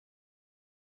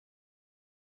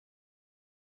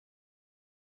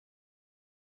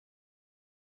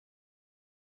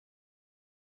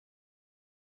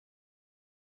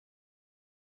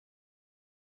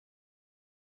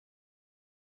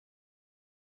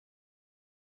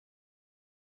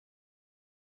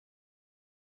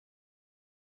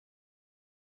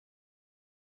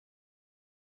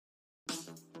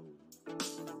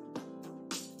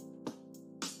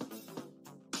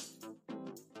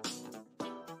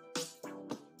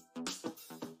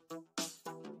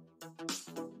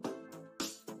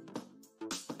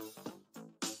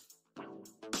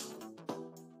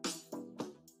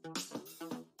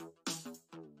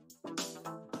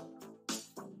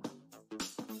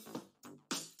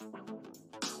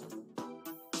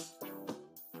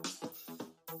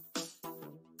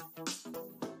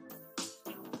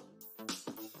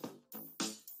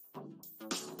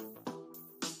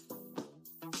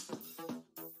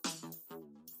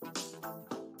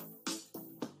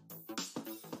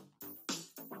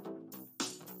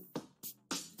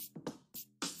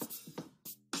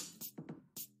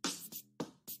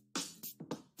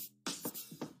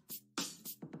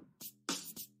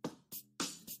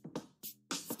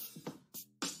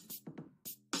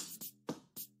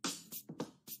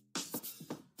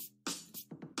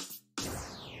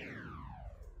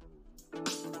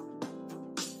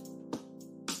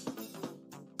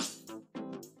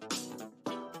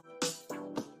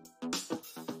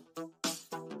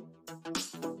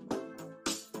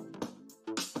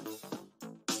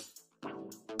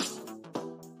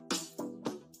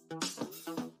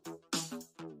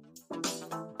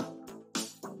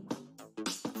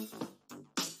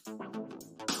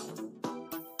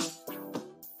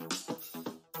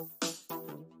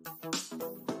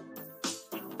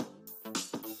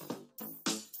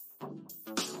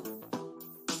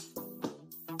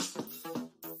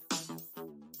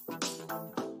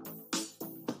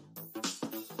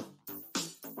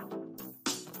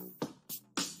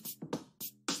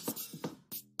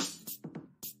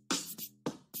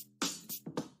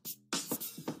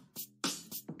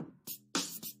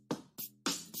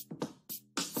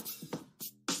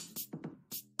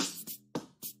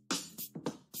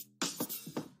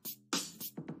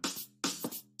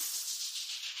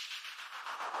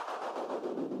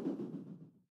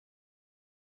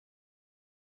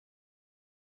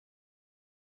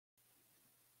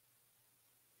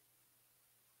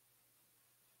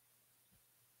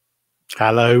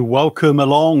Hello, welcome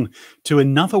along to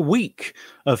another week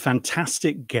of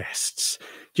fantastic guests.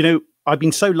 You know, I've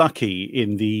been so lucky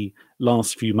in the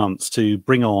last few months to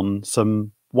bring on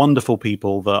some wonderful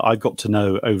people that I got to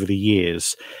know over the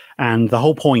years. And the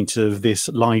whole point of this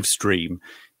live stream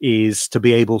is to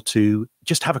be able to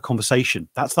just have a conversation.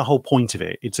 That's the whole point of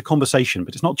it. It's a conversation,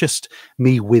 but it's not just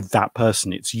me with that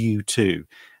person, it's you too.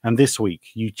 And this week,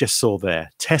 you just saw there,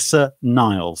 Tessa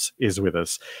Niles is with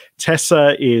us.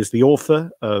 Tessa is the author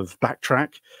of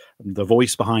Backtrack, the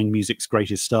voice behind music's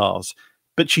greatest stars,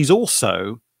 but she's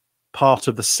also part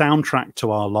of the soundtrack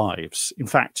to our lives. In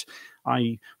fact,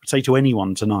 I would say to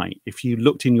anyone tonight, if you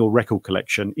looked in your record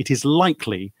collection, it is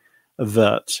likely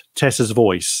that Tessa's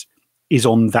voice is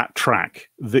on that track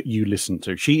that you listen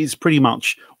to. She is pretty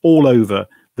much all over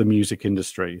the music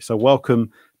industry. So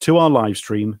welcome to our live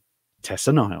stream,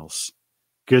 Tessa Niles.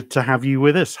 Good to have you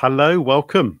with us. Hello,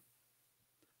 welcome.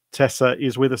 Tessa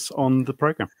is with us on the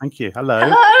program. Thank you. Hello.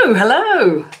 Hello,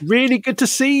 hello. Really good to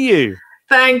see you.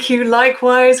 Thank you.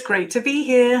 Likewise. Great to be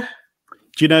here.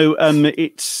 Do you know,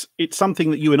 it's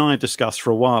something that you and I have discussed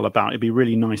for a while about. It'd be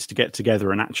really nice to get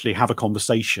together and actually have a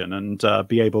conversation and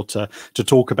be able to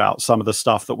talk about some of the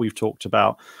stuff that we've talked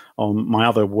about on my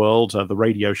other world, the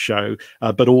radio show,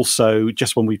 but also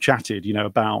just when we've chatted, you know,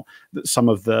 about some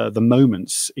of the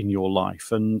moments in your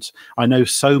life. And I know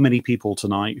so many people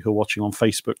tonight who are watching on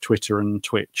Facebook, Twitter, and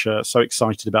Twitch are so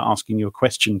excited about asking you a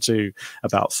question too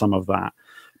about some of that.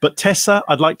 But Tessa,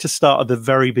 I'd like to start at the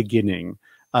very beginning.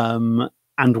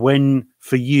 And when,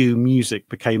 for you, music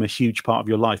became a huge part of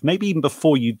your life, maybe even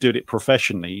before you did it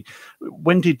professionally,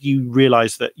 when did you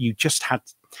realize that you just had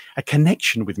a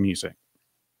connection with music?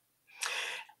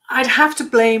 I'd have to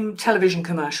blame television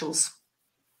commercials,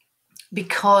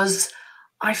 because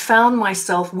I found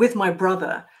myself with my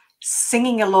brother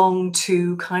singing along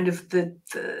to kind of the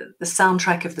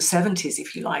soundtrack of the 70s,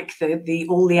 if you like,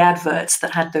 all the adverts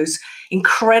that had those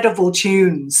incredible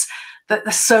tunes that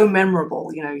are so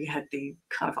memorable. You know, you had the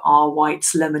kind of R.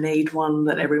 White's Lemonade one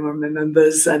that everyone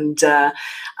remembers, and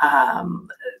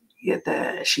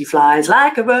She Flies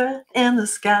Like a Bird in the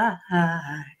Sky.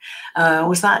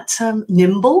 Was that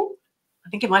Nimble? I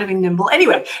think it might have been Nimble.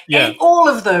 Anyway, yeah. All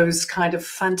of those kind of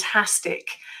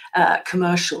fantastic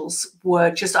commercials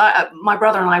were just, my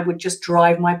brother and I would just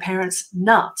drive my parents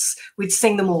nuts. We'd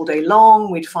sing them all day long.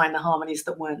 We'd find the harmonies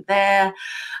that weren't there.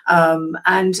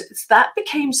 And that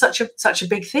became such a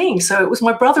big thing. So it was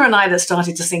my brother and I that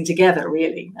started to sing together,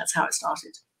 really. That's how it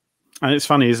started. And it's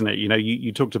funny, isn't it? You know,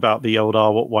 you talked about the old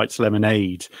 "What White's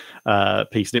Lemonade"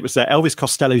 piece, and it was Elvis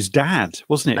Costello's dad,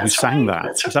 wasn't it, who sang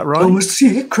that? Is that right? I'm a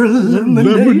secret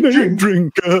lemonade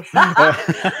drinker.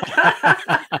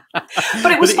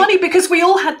 But it was funny because we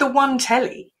all had the one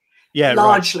telly. Yeah,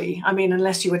 largely. Right. I mean,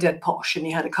 unless you were dead posh and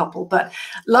you had a couple, but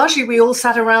largely we all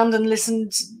sat around and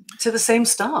listened to the same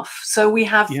stuff. So we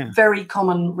have very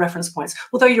common reference points.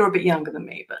 Although you're a bit younger than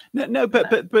me, but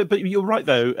but you're right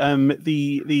though.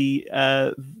 The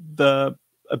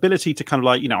ability to kind of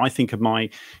like, you know, I think of my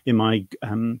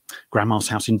grandma's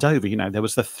house in Dover. You know, there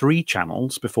was the 3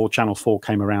 channels before Channel 4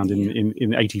 came around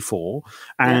in '84,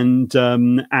 and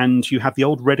you have the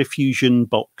old Rediffusion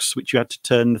box, which you had to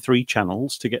turn the 3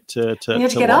 channels to get to you had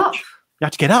to get watch. up. You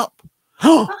had to get up.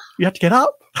 Oh, you had to get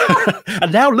up.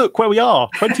 And now look where we are,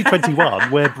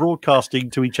 2021. We're broadcasting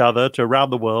to each other, to around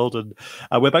the world, and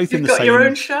we're both in the same. You've got your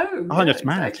own show. Oh, that's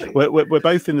mad. We're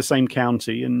both in the same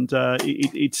county, and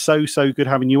it's so good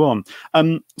having you on.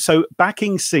 So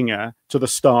backing singer to the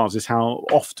stars is how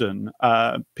often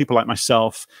people like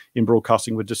myself in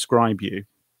broadcasting would describe you.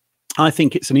 I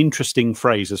think it's an interesting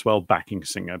phrase as well, backing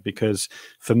singer, because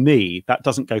for me, that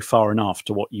doesn't go far enough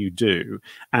to what you do.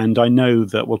 And I know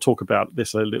that we'll talk about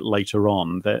this a little later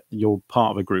on, that you're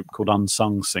part of a group called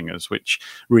Unsung Singers, which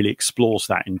really explores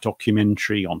that in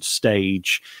documentary, on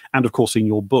stage, and of course in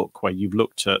your book, where you've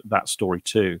looked at that story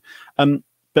too.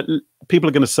 But people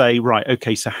are going to say, right,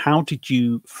 okay, so how did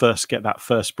you first get that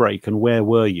first break, and where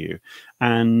were you?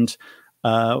 And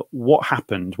what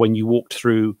happened when you walked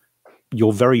through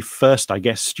your very first, I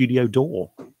guess, studio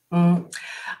door?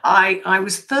 I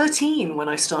was 13 when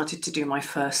I started to do my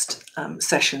first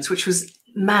sessions, which was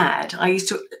mad. I used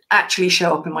to actually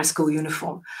show up in my school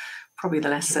uniform. Probably the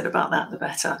less said about that, the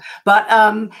better. But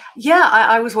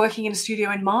I was working in a studio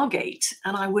in Margate,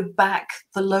 and I would back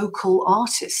the local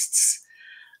artists.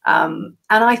 And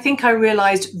I think I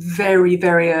realized very,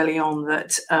 very early on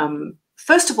that,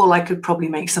 first of all, I could probably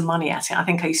make some money at it. I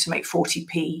think I used to make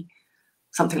 40p,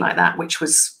 something like that, which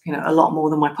was, you know, a lot more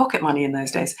than my pocket money in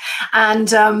those days.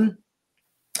 And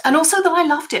also that I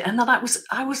loved it, and that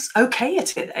I was okay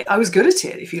at it. I was good at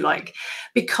it, if you like,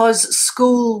 because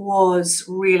school was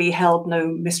really held no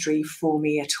mystery for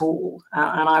me at all.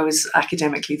 And I was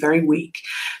academically very weak.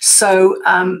 So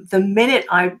the minute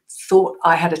I thought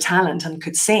I had a talent and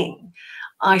could sing,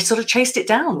 I sort of chased it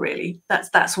down, really.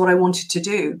 That's what I wanted to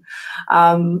do.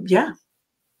 Was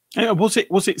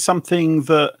it something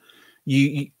that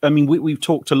I mean, we've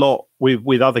talked a lot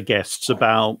with other guests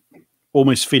about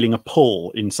almost feeling a pull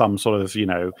in some sort of, you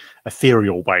know,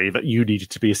 ethereal way that you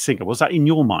needed to be a singer. Was that in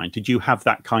your mind? Did you have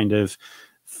that kind of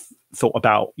thought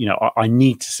about, you know, I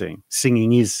need to sing.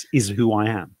 Singing is who I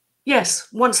am. Yes,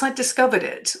 once I discovered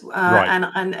it, right.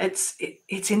 and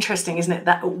it's interesting, isn't it?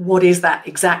 That what is that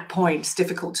exact point? It's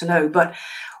difficult to know, but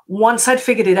once I'd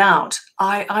figured it out,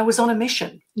 I was on a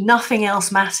mission. Nothing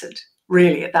else mattered.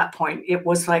 Really, at that point, it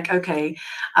was like, okay,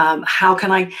 how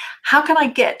can I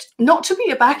get not to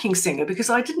be a backing singer? Because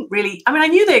I didn't really. I mean, I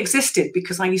knew they existed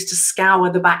because I used to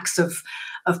scour the backs of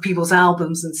people's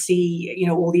albums and see, you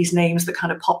know, all these names that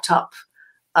kind of popped up,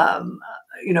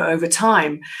 you know, over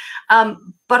time.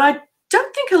 But I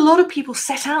don't think a lot of people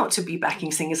set out to be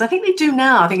backing singers. I think they do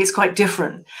now. I think it's quite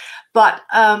different. But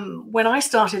when I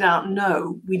started out,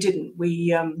 no, we didn't.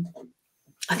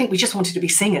 I think we just wanted to be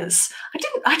singers.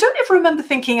 I don't ever remember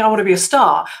thinking I want to be a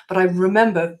star, but I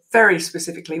remember very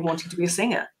specifically wanting to be a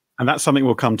singer. And that's something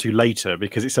we'll come to later,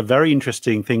 because it's a very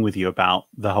interesting thing with you about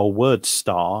the whole word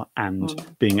star and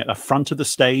being at the front of the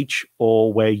stage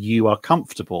or where you are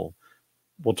comfortable.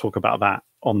 We'll talk about that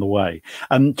on the way.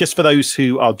 Just for those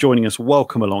who are joining us,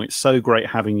 welcome along. It's so great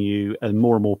having you, and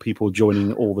more people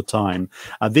joining all the time.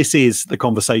 This is The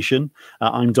Conversation.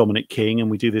 I'm Dominic King,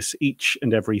 and we do this each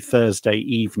and every Thursday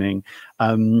evening.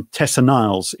 Tessa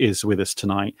Niles is with us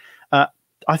tonight.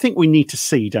 I think we need to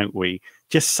see, don't we,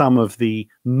 just some of the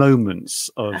moments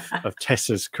of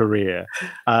Tessa's career.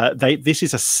 This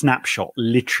is a snapshot,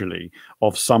 literally,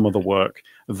 of some of the work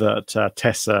that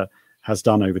Tessa has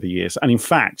done over the years. And in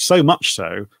fact, so much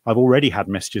so, I've already had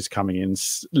messages coming in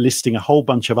listing a whole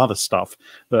bunch of other stuff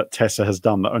that Tessa has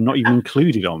done that are not even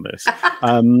included on this.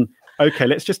 Okay,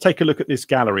 let's just take a look at this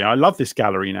gallery. I love this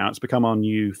gallery now. It's become our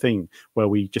new thing where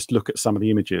we just look at some of the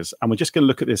images, and we're just going to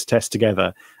look at this test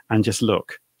together and just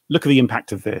look at the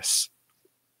impact of this.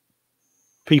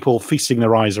 People feasting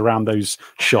their eyes around those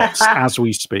shots as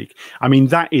we speak. I mean,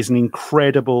 that is an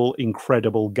incredible,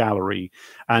 incredible gallery.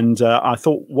 And I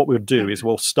thought what we'll do is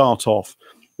we'll start off.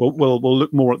 We'll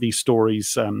look more at these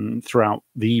stories throughout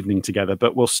the evening together,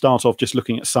 but we'll start off just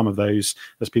looking at some of those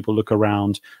as people look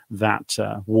around that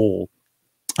wall.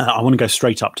 I want to go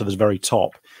straight up to the very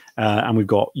top, and we've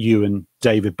got you and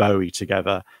David Bowie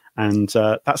together, and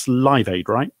that's Live Aid,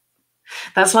 right?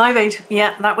 That's Live Aid.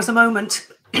 Yeah, that was a moment.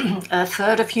 A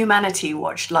third of humanity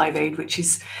watched Live Aid, which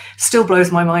still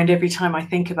blows my mind every time I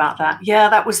think about that. Yeah,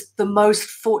 that was the most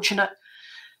fortunate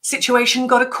situation.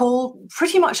 Got a call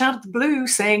pretty much out of the blue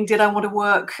saying, did I want to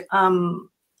work on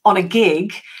a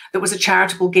gig that was a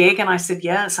charitable gig? And I said,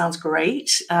 yeah, it sounds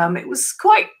great. It was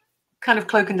quite kind of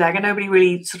cloak and dagger. Nobody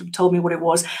really sort of told me what it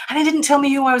was. And they didn't tell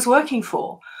me who I was working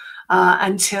for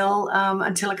until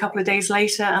a couple of days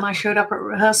later. And I showed up at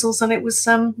rehearsals and it was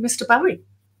Mr. Bowie.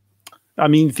 I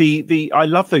mean, I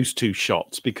love those two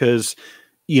shots because,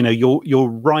 you know, you're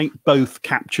right, both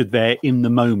captured there in the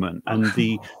moment, and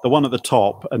the one at the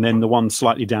top and then the one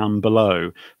slightly down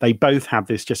below, they both have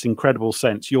this just incredible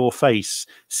sense. Your face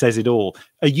says it all.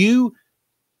 Are you,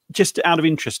 just out of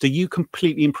interest, are you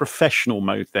completely in professional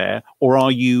mode there, or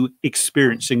are you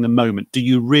experiencing the moment? Do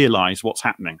you realize what's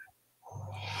happening?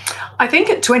 I think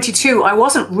at 22, I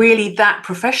wasn't really that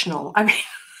professional. I mean,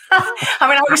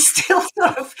 I was still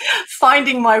sort of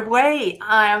finding my way.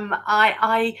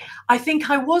 I think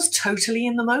I was totally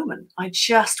in the moment. I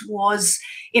just was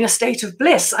in a state of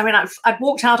bliss. I mean, I'd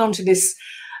walked out onto this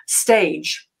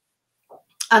stage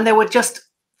and there were just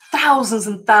thousands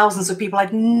and thousands of people.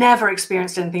 I'd never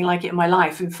experienced anything like it in my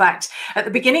life. In fact, at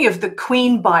the beginning of the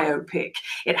Queen biopic,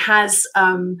 it has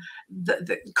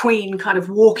the Queen kind of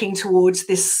walking towards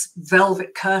this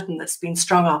velvet curtain that's been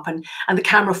strung up, and the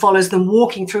camera follows them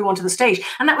walking through onto the stage.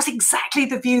 And that was exactly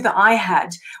the view that I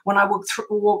had when I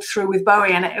walked through with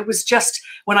Bowie. And it was just,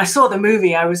 when I saw the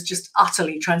movie, I was just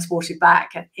utterly transported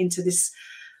back into this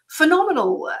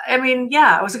phenomenal. I mean,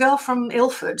 yeah, I was a girl from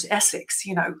Ilford, Essex,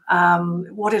 you know.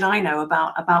 What did I know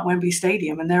about Wembley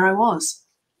Stadium? And there I was.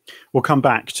 We'll come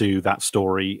back to that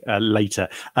story later.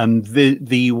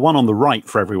 The one on the right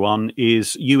for everyone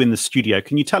is you in the studio.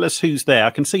 Can you tell us who's there? I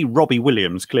can see Robbie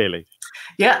Williams clearly.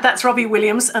 Yeah, that's Robbie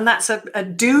Williams, and that's a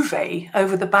duvet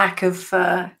over the back of,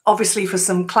 obviously for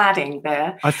some cladding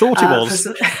there. I thought it was.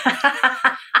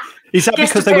 Is that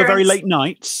because they were very late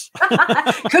nights?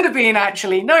 Could have been,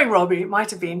 actually. Knowing Robbie, it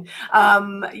might have been.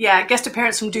 Yeah, guest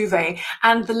appearance from Duvet.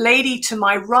 And the lady to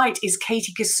my right is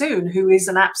Katie Kissoon, who is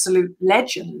an absolute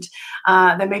legend.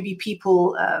 There may be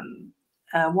people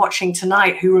watching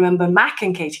tonight who remember Mac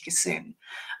and Katie Kissoon.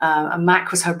 And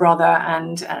Mac was her brother,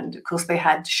 and of course they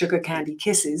had Sugar Candy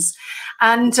Kisses.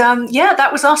 And yeah,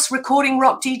 that was us recording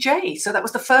Rock DJ. So that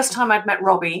was the first time I'd met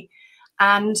Robbie.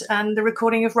 And the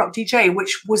recording of Rock DJ,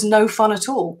 which was no fun at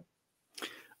all.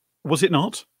 Was it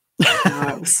not?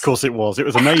 No, of course it was. It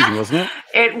was amazing, wasn't it?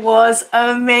 It was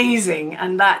amazing.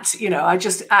 And that, you know, I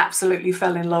just absolutely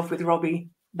fell in love with Robbie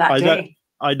that day.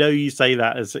 I know you say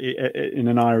that as in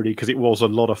an irony, because it was a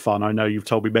lot of fun. I know you've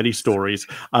told me many stories.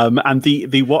 And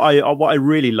what I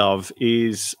really love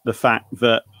is the fact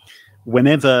that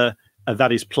whenever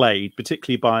that is played,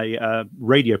 particularly by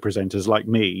radio presenters like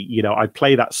me, you know, I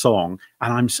play that song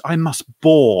and I must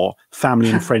bore family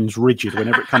and friends rigid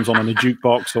whenever it comes on a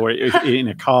jukebox or in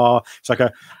a car. It's like,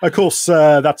 of course,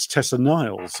 that's Tessa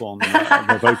Niles on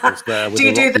the vocals there. With do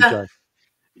you do the? DJ.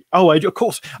 Oh, of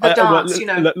course. The dance, you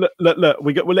know. Look.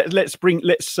 We got. Well,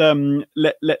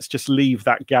 let's just leave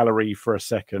that gallery for a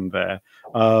second there.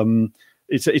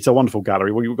 It's a wonderful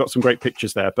gallery. We've got some great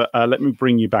pictures there, but let me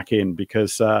bring you back in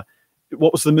because.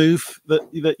 What was the move that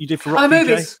you did for Rock DJ?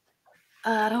 Movies.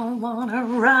 I don't want to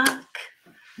rock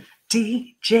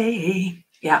DJ.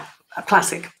 Yeah, a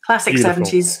classic Beautiful.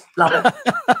 70s. Love it.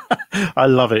 I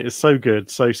love it. It's so good.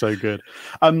 So good.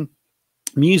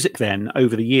 Music then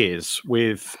over the years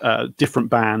with different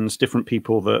bands, different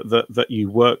people that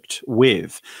you worked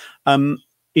with.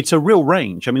 It's a real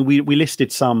range. I mean, we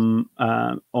listed some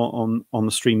on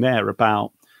the stream there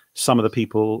about some of the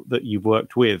people that you've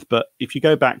worked with, but if you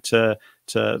go back to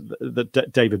the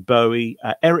David Bowie,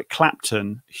 Eric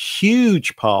Clapton,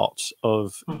 huge part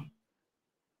of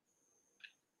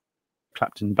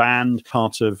Clapton band,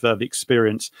 part of the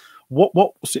experience.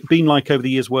 What's it been like over the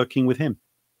years working with him?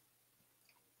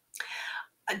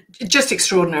 Just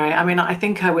extraordinary. I mean, I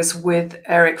think I was with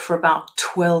Eric for about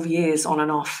 12 years on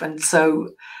and off, and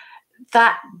so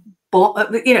that.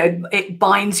 You know, it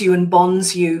binds you and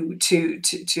bonds you to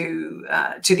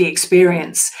the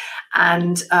experience,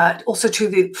 and also to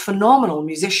the phenomenal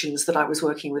musicians that I was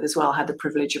working with as well. I had the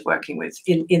privilege of working with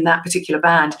in that particular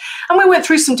band, and we went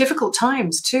through some difficult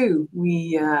times too.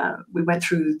 We went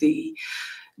through the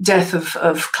death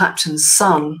of Clapton's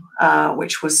son,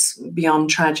 which was beyond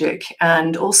tragic,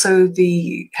 and also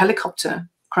the helicopter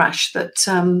crash that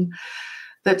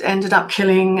that ended up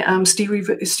killing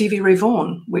Stevie Ray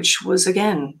Vaughan, which was,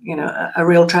 again, a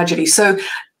real tragedy. So,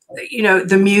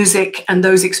 the music and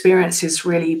those experiences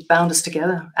really bound us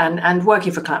together. And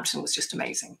working for Clapton was just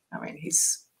amazing. I mean,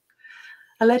 he's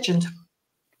a legend.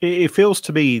 It feels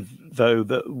to me, though,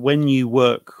 that when you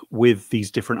work with these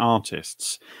different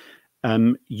artists,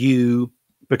 you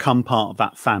become part of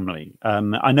that family.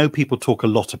 I know people talk a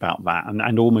lot about that,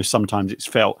 and almost sometimes it's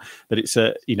felt that it's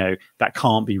that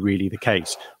can't be really the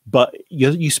case. But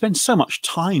you spend so much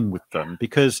time with them,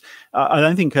 because I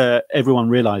don't think everyone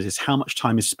realizes how much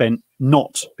time is spent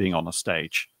not being on a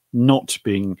stage, not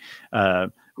being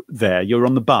there. You're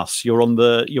on the bus, you're on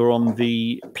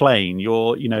the plane,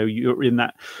 you're in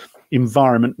that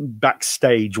environment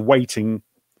backstage waiting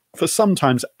for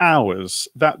sometimes hours.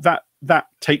 That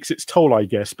takes its toll, I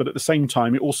guess, but at the same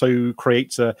time, it also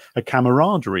creates a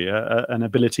camaraderie, an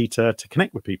ability to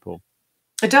connect with people.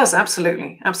 It does,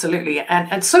 absolutely,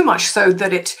 and so much so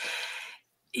that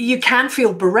you can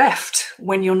feel bereft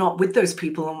when you're not with those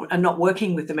people and not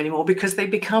working with them anymore, because they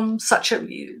become such a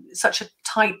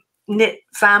tight knit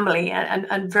family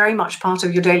and very much part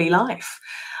of your daily life.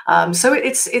 So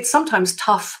it's sometimes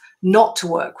tough not to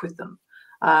work with them.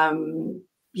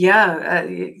 We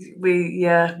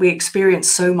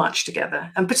experienced so much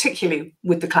together, and particularly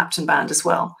with the Clapton band as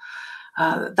well.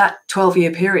 That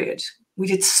 12-year period, we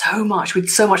did so much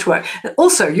work.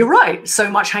 Also, you're right, so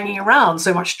much hanging around,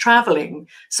 so much traveling,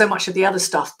 so much of the other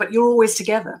stuff, but you're always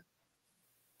together.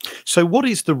 So what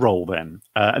is the role then?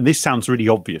 And this sounds really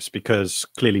obvious, because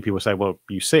clearly people say, well,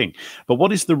 you sing, but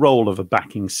what is the role of a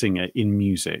backing singer in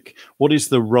music? What is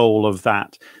the role of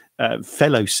that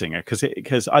fellow singer?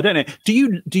 Because I don't know,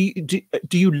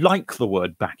 do you like the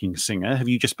word backing singer? Have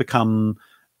you just become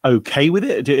okay with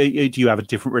it? Do you have a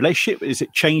different relationship? Is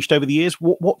it changed over the years?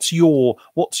 What's your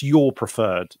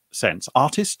preferred sense?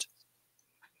 Artist?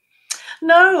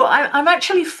 No, I'm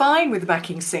actually fine with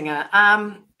backing singer.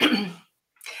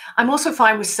 I'm also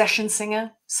fine with session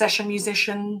singer, session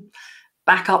musician,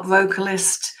 backup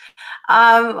vocalist.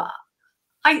 I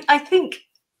think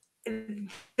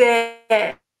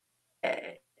there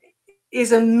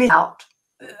is a myth about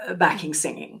backing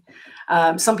singing.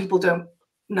 Some people don't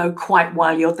know quite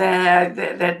why you're there.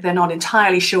 They're not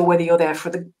entirely sure whether you're there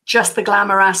for just the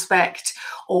glamour aspect,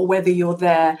 or whether you're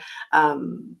there,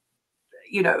 to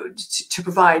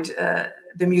provide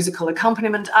the musical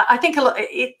accompaniment. I think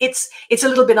it's a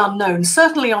little bit unknown.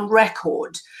 Certainly on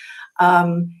record,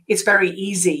 it's very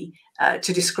easy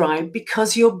to describe,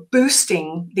 because you're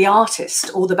boosting the artist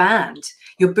or the band.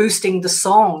 You're boosting the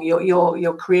song.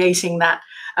 You're creating that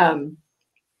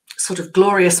sort of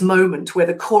glorious moment where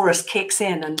the chorus kicks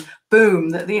in, and boom,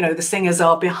 the singers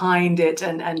are behind it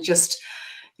and just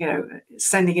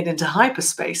sending it into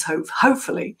hyperspace.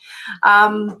 Hopefully.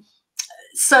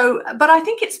 But I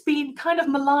think it's been kind of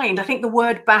maligned. I think the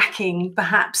word backing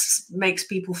perhaps makes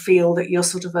people feel that you're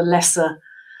sort of a lesser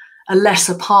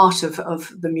part of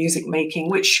the music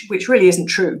making, which really isn't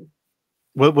true.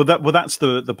 Well, that's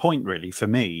the point, really, for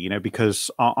me. Because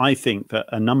I think that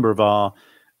a number of our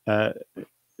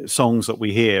songs that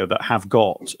we hear that have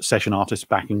got session artists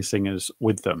backing singers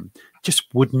with them just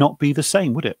would not be the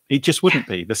same, would it? It just wouldn't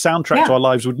be. The soundtrack to our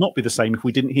lives would not be the same if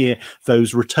we didn't hear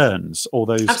those returns or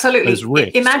those those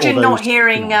riffs. Imagine not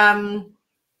hearing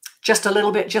just a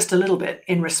little bit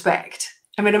in Respect.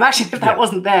 I mean, imagine if that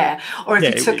wasn't there, or if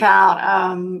you took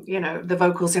out the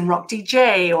vocals in Rock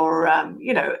DJ, or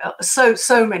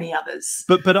so many others.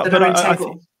 But are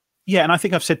integral. And I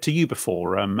think I've said to you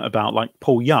before about like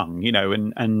Paul Young,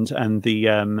 and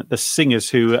the singers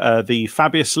who are the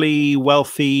fabulously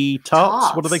wealthy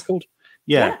tarts. What are they called?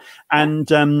 Yeah. And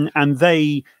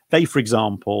they, for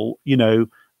example,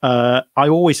 I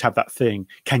always have that thing.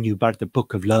 Can you buy the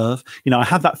Book of Love? I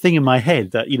have that thing in my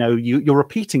head that you're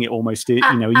repeating it almost in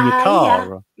your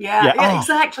car.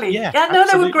 Exactly. No,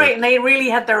 they were great, and they really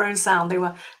had their own sound.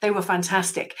 They were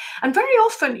fantastic, and very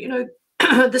often,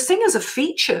 the singers are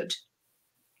featured.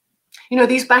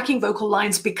 These backing vocal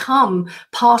lines become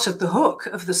part of the hook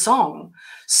of the song.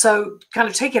 So kind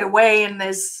of take it away, and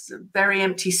there's very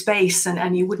empty space,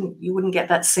 and you wouldn't get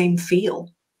that same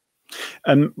feel.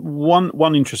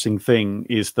 One interesting thing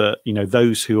is that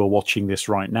those who are watching this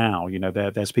right now,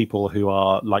 there's people who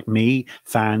are like me,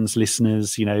 fans,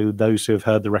 listeners, those who have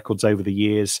heard the records over the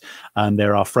years, and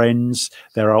there are friends,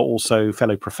 there are also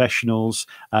fellow professionals.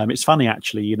 It's funny,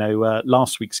 actually,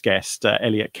 last week's guest,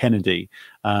 Elliot Kennedy,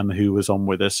 who was on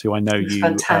with us, who I know you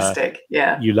fantastic.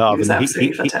 You love, he was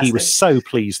absolutely fantastic. He was so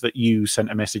pleased that you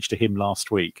sent a message to him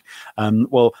last week.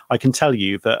 Well, I can tell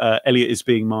you that Elliot is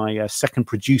being my second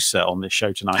producer on this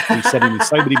show tonight. He's sending me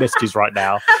so many messages right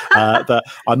now that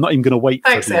I'm not even going to wait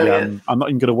Thanks, for the. I'm not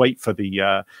even going to wait for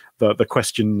the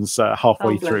questions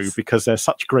halfway through, because there's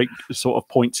such great sort of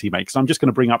points he makes. I'm just going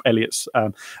to bring up Elliot's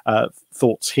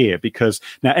thoughts here, because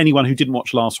now anyone who didn't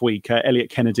watch last week, Elliot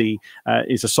Kennedy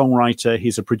is a songwriter,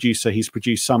 he's a producer, he's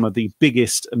produced some of the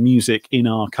biggest music in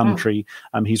our country.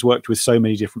 He's worked with so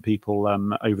many different people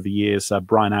over the years,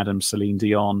 Bryan Adams, Celine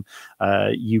Dion,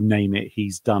 you name it,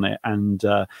 he's done it. And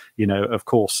of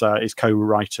course is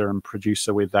co-writer and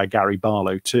producer with Gary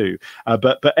Barlow too.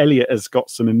 But Elliot has got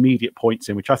some immediate points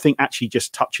in which I think actually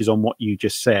just touches on what you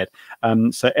just said.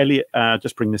 So Elliot,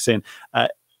 just bring this in.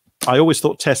 I always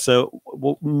thought Tessa,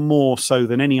 more so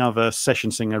than any other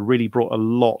session singer, really brought a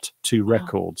lot to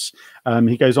records.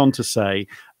 He goes on to say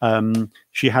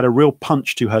she had a real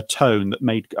punch to her tone that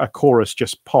made a chorus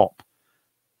just pop.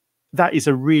 That is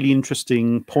a really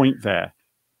interesting point there.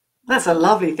 That's a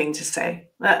lovely thing to say.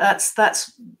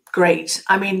 That's great.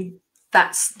 I mean,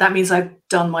 that means I've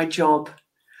done my job.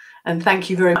 And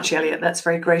thank you very much, Elliot. That's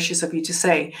very gracious of you to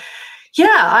say. Yeah,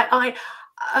 I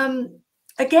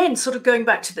again, sort of going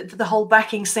back to the whole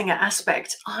backing singer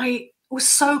aspect, I was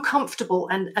so comfortable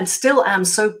and still am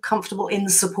so comfortable in the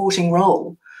supporting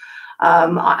role.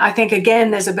 I think,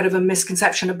 again, there's a bit of a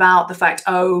misconception about the fact,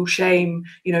 oh, shame,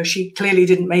 she clearly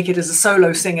didn't make it as a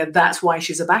solo singer. That's why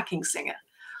she's a backing singer.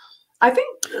 I think,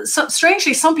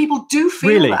 strangely, some people do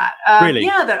feel that. Really?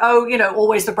 Yeah, that,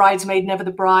 always the bridesmaid, never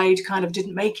the bride, kind of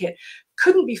didn't make it.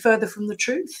 Couldn't be further from the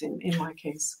truth in my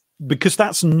case. Because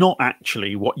that's not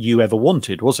actually what you ever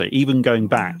wanted, was it? Even going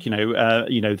back,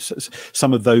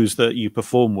 some of those that you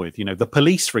perform with, The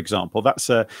Police, for example, that's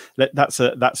a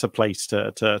place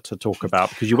to talk about,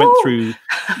 because you went through.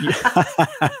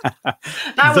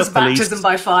 That was baptism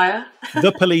by fire.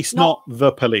 The Police, not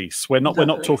The Police. We're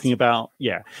not talking about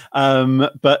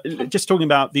but just talking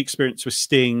about the experience with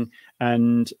Sting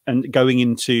and going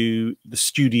into the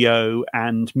studio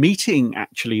and meeting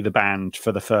actually the band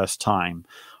for the first time.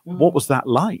 What was that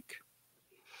like?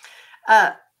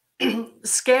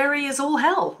 Scary as all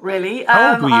hell, really.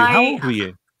 How old were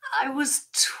you? I was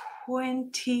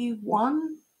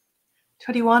 21.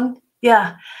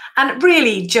 Yeah. And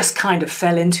really just kind of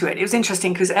fell into it. It was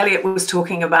interesting because Elliot was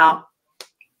talking about,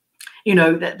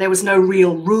 that there was no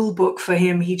real rule book for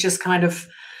him. He just kind of,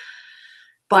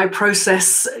 by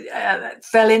process,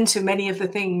 fell into many of the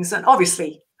things, and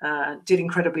obviously did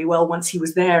incredibly well once he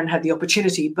was there and had the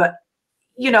opportunity. But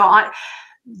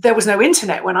there was no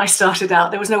internet when I started out.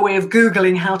 There was no way of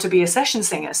Googling how to be a session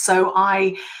singer. So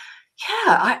I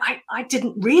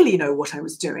didn't really know what I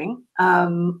was doing,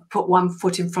 put one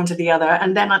foot in front of the other.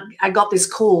 And then I got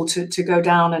this call to go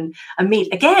down and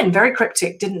meet, again, very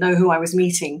cryptic, didn't know who I was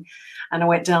meeting. And I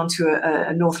went down to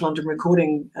a North London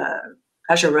recording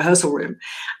actually a rehearsal room,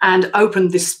 and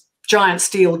opened this giant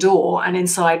steel door, and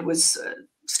inside was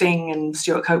Sting and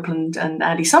Stuart Copeland and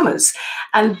Andy Summers.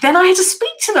 And then I had to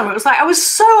speak to them. It was like I was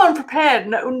so unprepared.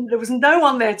 There was no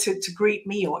one there to greet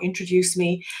me or introduce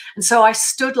me. And so I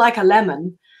stood like a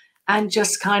lemon and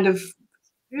just kind of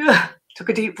took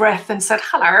a deep breath and said,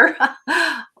 "Hello,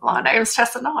 my name's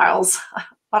Tessa Niles.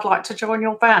 I'd like to join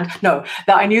your band." No,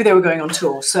 that I knew they were going on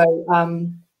tour. So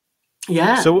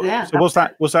So was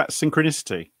that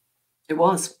synchronicity? It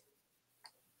was.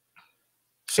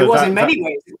 So it was in many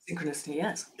ways synchronicity,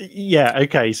 yes. Yeah.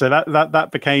 Okay. So that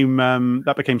became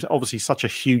obviously such a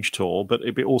huge tour, but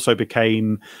it also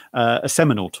became a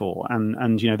seminal tour.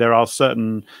 And there are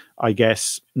certain, I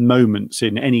guess, moments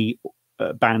in any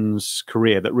band's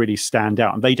career that really stand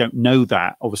out, and they don't know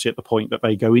that obviously at the point that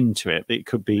they go into it. It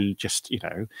could be just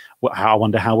I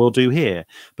wonder how we'll do here.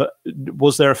 But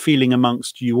was there a feeling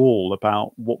amongst you all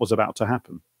about what was about to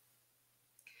happen?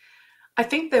 I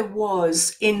think there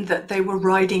was, in that they were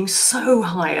riding so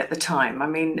high at the time. I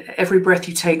mean, Every Breath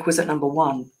You Take was at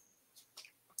 #1.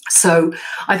 So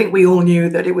I think we all knew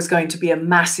that it was going to be a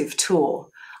massive tour.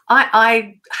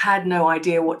 I had no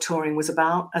idea what touring was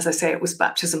about. As I say, it was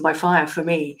baptism by fire for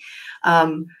me.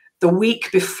 The week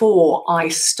before I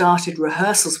started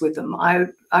rehearsals with them, I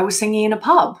was singing in a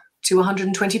pub to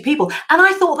 120 people. And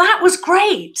I thought that was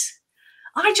great.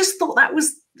 I just thought that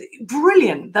was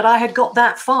brilliant that I had got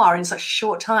that far in such a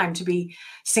short time, to be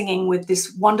singing with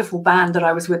this wonderful band that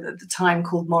I was with at the time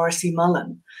called Morrissey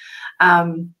Mullen.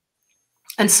 And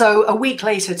so a week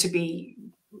later to be,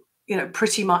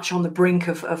 pretty much on the brink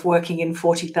of working in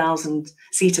 40,000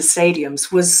 seater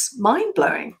stadiums was mind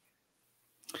blowing.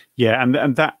 Yeah,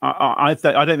 and that I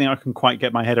don't think I can quite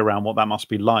get my head around what that must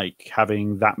be like,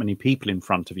 having that many people in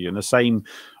front of you. And the same,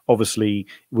 obviously,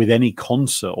 with any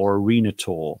concert or arena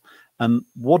tour.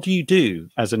 What do you do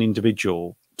as an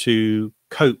individual to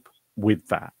cope with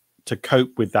that? To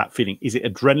cope with that feeling? Is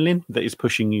it adrenaline that is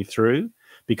pushing you through?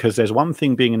 Because there's one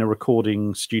thing being in a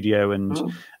recording studio and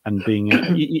being,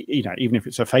 you know, even if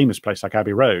it's a famous place like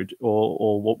Abbey Road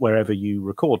or wherever you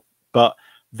record, but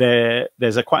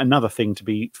there's quite another thing to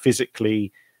be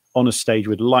physically on a stage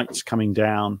with lights coming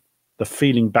down, the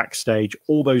feeling backstage,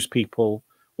 all those people,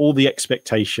 all the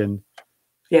expectation,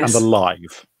 and the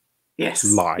live. Yes.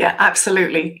 Live. Yeah,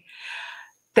 absolutely.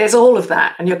 There's all of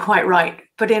that, and you're quite right.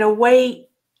 But in a way,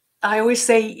 I always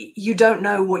say you don't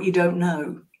know what you don't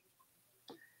know.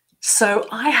 So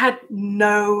I had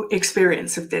no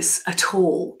experience of this at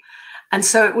all. And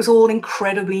so it was all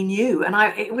incredibly new. And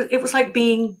it was like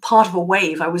being part of a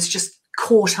wave. I was just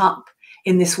caught up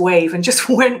in this wave and just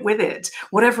went with it.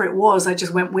 Whatever it was, I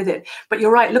just went with it. But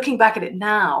you're right, looking back at it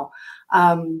now,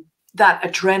 that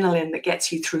adrenaline that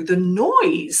gets you through the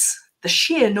noise, the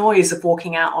sheer noise of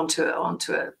walking out onto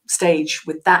a stage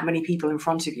with that many people in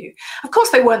front of you. Of course,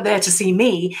 they weren't there to see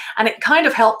me. And it kind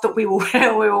of helped that we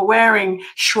were wearing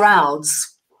shrouds.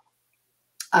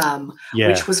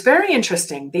 Which was very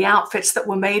interesting. The outfits that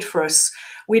were made for us,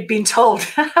 we'd been told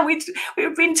we'd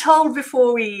been told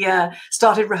before we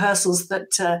started rehearsals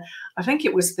that I think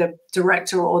it was the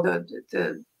director or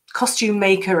the costume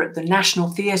maker at the National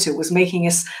Theatre was making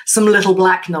us some Little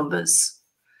Black numbers,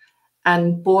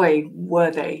 and boy,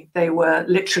 were they were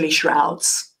literally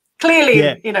shrouds.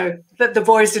 Clearly, you know, that the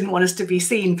boys didn't want us to be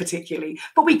seen particularly,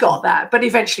 but we got that. But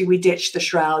eventually we ditched the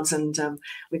shrouds and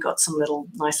we got some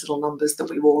nice little numbers that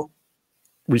we wore.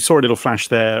 We saw a little flash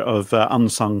there of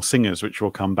unsung singers, which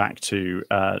we'll come back to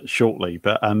shortly.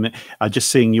 But just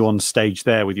seeing you on stage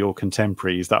there with your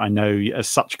contemporaries that I know are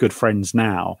such good friends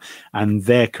now, and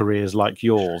their careers, like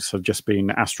yours, have just been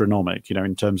astronomical, you know,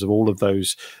 in terms of all of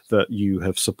those that you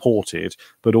have supported,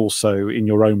 but also in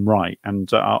your own right.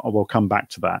 And I will come back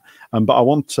to that. But I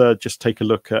want to just take a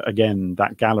look at, again,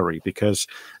 that gallery, because,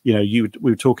 you know,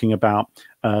 we were talking about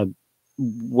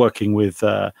working with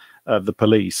the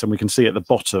police, and we can see at the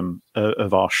bottom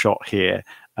of our shot here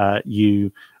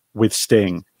you with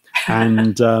Sting,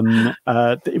 and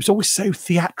it was always so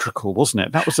theatrical, wasn't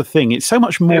it? That was the thing. It's so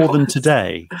much more than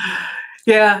today.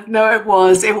 Yeah, no, it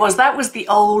was that was the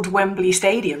old Wembley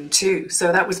Stadium too,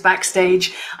 so that was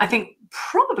backstage, I think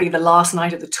probably the last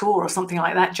night of the tour or something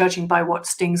like that, judging by what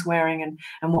Sting's wearing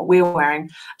and what we're wearing.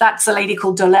 That's a lady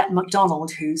called Dolette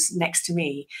MacDonald, who's next to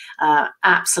me.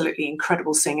 Absolutely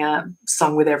incredible singer,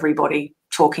 sung with everybody,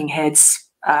 Talking Heads,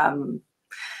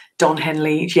 Don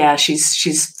Henley. Yeah,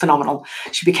 she's phenomenal.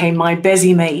 She became my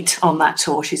Bezzy mate on that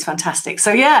tour. She's fantastic.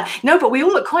 So yeah, no, but we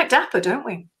all look quite dapper, don't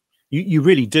we? You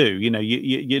really do. You know,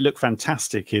 you look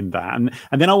fantastic in that.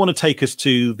 And then I want to take us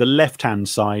to the left-hand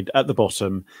side at the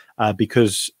bottom,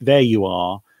 because there you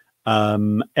are,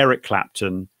 Eric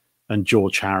Clapton and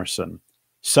George Harrison.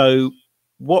 So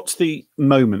what's the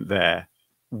moment there?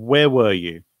 Where were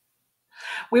you?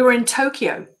 We were in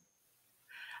Tokyo,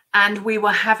 and we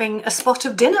were having a spot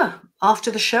of dinner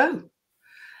after the show.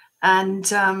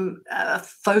 And a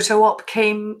photo op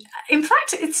came. In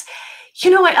fact, it's... You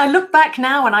know, I look back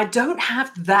now and I don't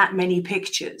have that many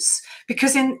pictures,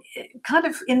 because in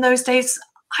those days,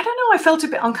 I don't know, I felt a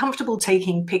bit uncomfortable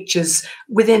taking pictures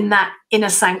within that inner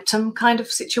sanctum kind of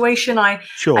situation. I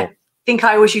think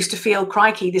I always used to feel,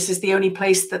 crikey, this is the only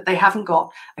place that they haven't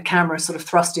got a camera sort of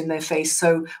thrust in their face.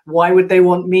 So why would they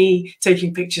want me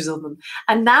taking pictures of them?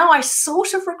 And now I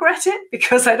sort of regret it,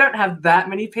 because I don't have that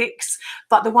many pics,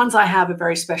 but the ones I have are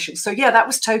very special. So yeah, that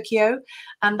was Tokyo,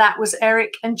 and that was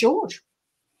Eric and George.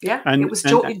 Yeah, and it was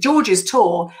George's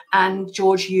tour, and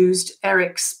George used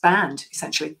Eric's band,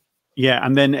 essentially. Yeah,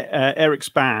 and then Eric's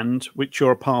band, which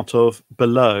you're a part of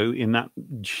below in that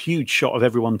huge shot of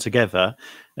everyone together.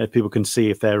 People can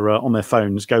see if they're on their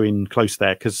phones, go in close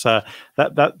there, because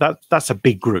that's a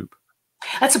big group.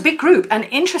 That's a big group. And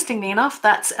interestingly enough,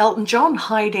 that's Elton John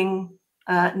hiding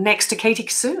next to Katie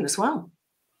Kassoon as well.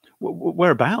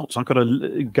 Whereabouts? I've got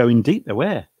to go in deep there.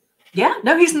 Where? Yeah,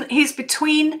 no, he's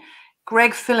between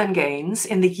Greg Phillinganes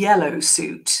in the yellow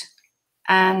suit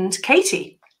and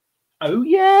Katie. Oh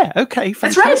yeah, okay,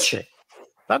 fantastic. That's Reg.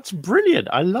 That's brilliant.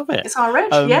 I love it. It's our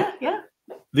Reg. Yeah.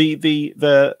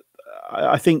 The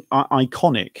I think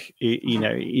iconic. You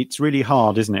know, it's really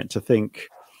hard, isn't it, to think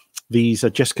these are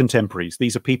just contemporaries.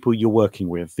 These are people you're working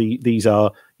with. These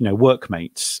are, you know,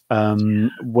 workmates.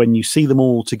 When you see them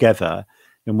all together,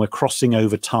 and we're crossing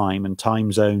over time and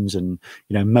time zones and,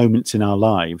 you know, moments in our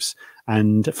lives,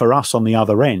 And for us on the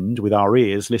other end, with our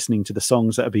ears listening to the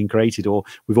songs that have been created, or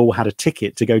we've all had a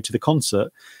ticket to go to the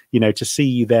concert, to see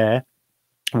you there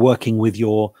working with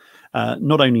your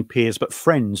not only peers but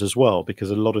friends as well, because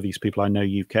a lot of these people I know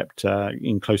you've kept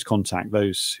in close contact,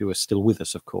 those who are still with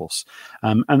us, of course,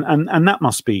 and that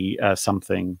must be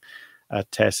something,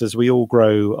 Tess, as we all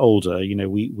grow older.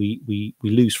 We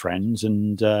lose friends,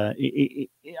 and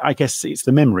I guess it's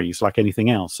the memories, like anything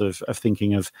else, of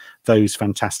thinking of those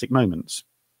fantastic moments.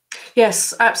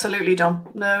 Yes, absolutely, Dom.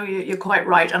 No, you're quite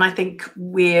right, and I think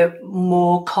we're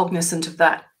more cognizant of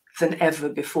that than ever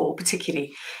before,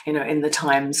 particularly in the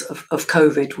times of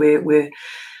COVID.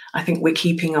 I think we're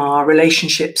keeping our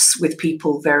relationships with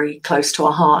people very close to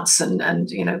our hearts, and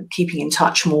keeping in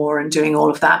touch more and doing all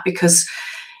of that, because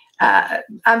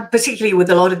and particularly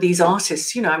with a lot of these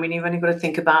artists, you've only got to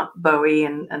think about Bowie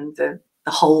and the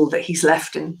hole that he's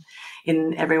left in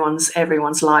everyone's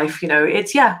life.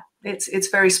 It's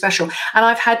very special, and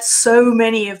I've had so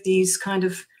many of these kind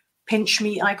of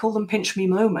I call them pinch me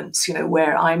moments,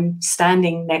 where I'm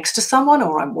standing next to someone,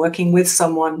 or I'm working with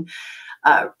someone,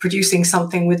 producing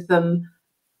something with them,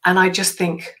 and I just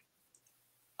think,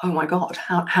 oh my God,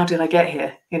 how did I get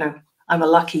here? I'm a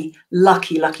lucky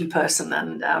person,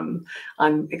 and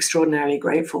I'm extraordinarily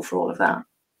grateful for all of that.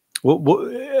 Well,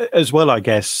 as well, I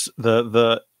guess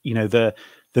the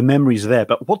memories are there,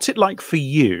 but what's it like for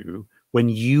you when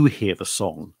you hear the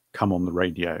song come on the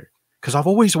radio? Because I've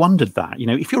always wondered that,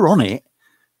 if you're on it,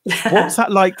 what's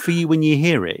that like for you when you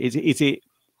hear it? Is it?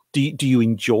 Do you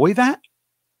enjoy that?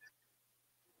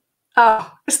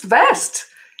 Oh, it's the best.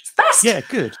 It's the best. Yeah,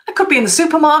 good. I could be in the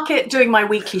supermarket doing my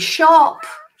weekly shop.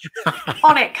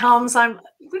 On it comes. I'm,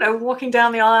 walking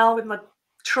down the aisle with my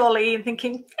trolley and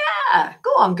thinking, yeah,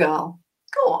 go on, girl,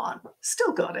 go on.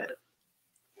 Still got it.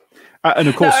 And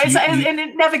of course, and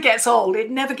it never gets old.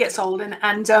 It never gets old.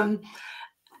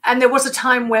 And there was a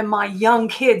time when my young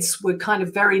kids were kind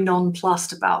of very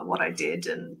nonplussed about what I did.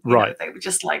 And they were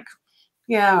just like,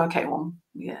 yeah, okay, well,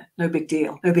 yeah, no big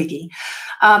deal, no biggie.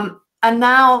 And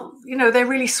now, they're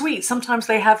really sweet. Sometimes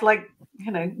they have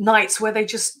nights where they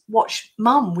just watch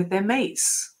Mum with their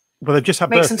mates. Well, they've just had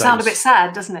birthdays. Makes them sound a bit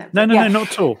sad, doesn't it? No,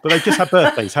 not at all. But they've just had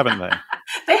birthdays, haven't they?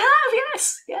 They have,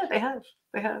 yes. Yeah, they have.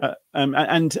 They have.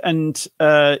 And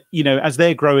as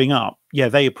they're growing up, yeah,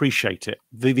 they appreciate it.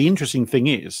 The interesting thing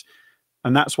is,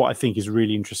 and that's what I think is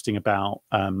really interesting about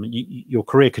your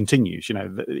career continues.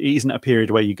 It isn't a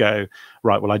period where you go,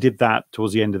 right, well, I did that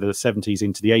towards the end of the 70s,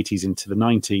 into the 80s, into the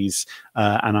 90s,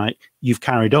 and you've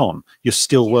carried on. You're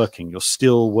still working. You're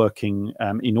still working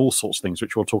in all sorts of things,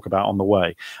 which we'll talk about on the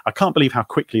way. I can't believe how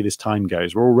quickly this time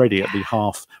goes. We're already at the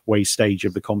halfway stage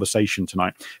of the conversation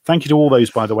tonight. Thank you to all those,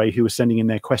 by the way, who are sending in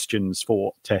their questions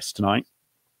for Tess tonight.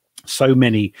 So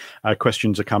many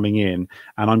questions are coming in,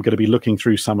 and I'm going to be looking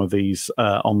through some of these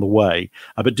on the way.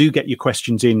 But do get your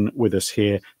questions in with us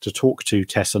here to talk to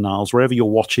Tessa Niles, wherever you're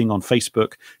watching, on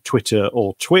Facebook, Twitter,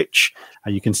 or Twitch.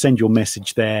 You can send your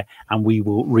message there, and we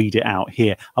will read it out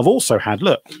here. I've also had,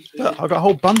 look, I've got a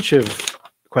whole bunch of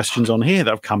questions on here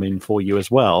that have come in for you as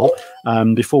well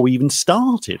before we even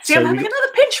started. See, I'm having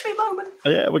another pinch me moment.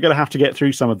 Yeah, we're going to have to get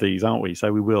through some of these, aren't we?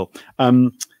 So we will.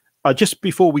 Just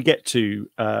before we get to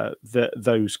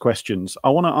those questions,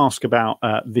 I want to ask about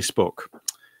this book.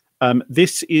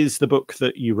 This is the book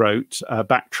that you wrote,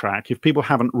 Backtrack. If people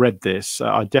haven't read this,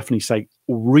 I'd definitely say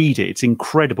read it. It's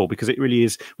incredible, because it really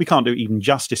is. We can't do even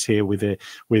justice here with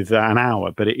an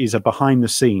hour, but it is a behind the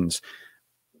scenes.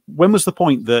 When was the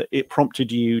point that it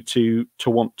prompted you to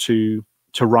want to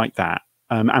write that?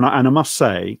 And I must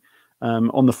say,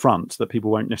 on the front, that people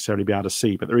won't necessarily be able to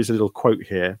see, but there is a little quote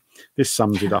here. This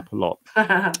sums it up a lot.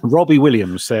 Robbie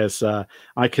Williams says,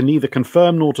 I can neither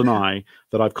confirm nor deny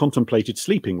that I've contemplated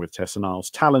sleeping with Tessa Niles'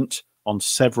 talent on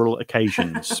several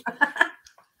occasions.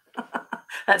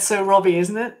 That's so Robbie,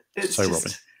 isn't it? It's so just,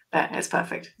 Robbie. Yeah, it's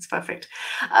perfect. It's perfect.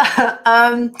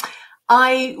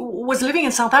 I was living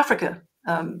in South Africa,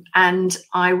 and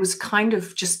I was kind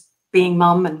of just being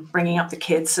mum and bringing up the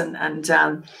kids, and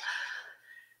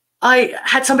I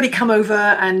had somebody come over,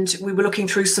 and we were looking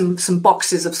through some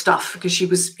boxes of stuff, because she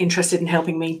was interested in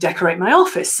helping me decorate my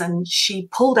office. And she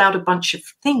pulled out a bunch of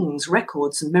things,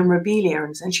 records and memorabilia.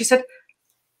 And she said,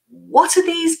 what are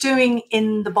these doing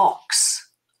in the box?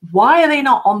 Why are they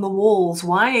not on the walls?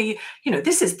 Why are you,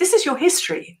 this is your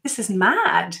history. This is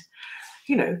mad.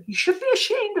 You should be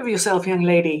ashamed of yourself, young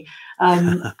lady.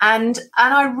 And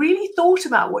I really thought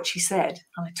about what she said,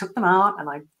 and I took them out, and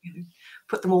I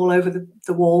put them all over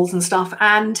the walls and stuff.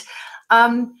 And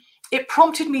it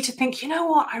prompted me to think, you know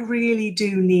what, I really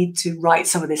do need to write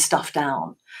some of this stuff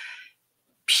down,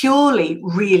 purely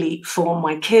really for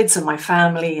my kids and my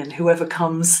family and whoever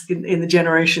comes in the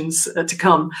generations to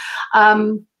come,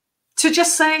 to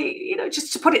just say, you know,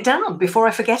 just to put it down before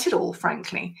I forget it all,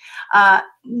 frankly,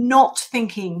 not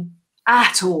thinking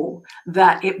at all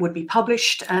that it would be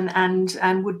published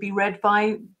and would be read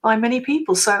by many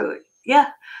people. So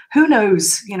yeah, who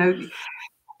knows, you know,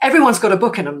 everyone's got a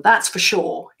book in them, that's for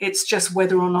sure. It's just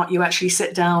whether or not you actually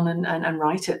sit down and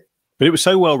write it. But it was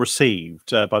so well received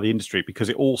by the industry because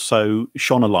it also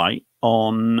shone a light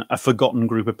on a forgotten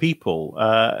group of people.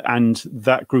 And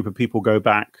that group of people go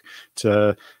back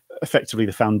to effectively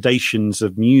the foundations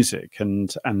of music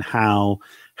and how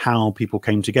people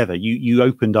came together. You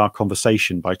opened our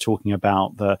conversation by talking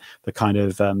about the kind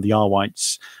of the R.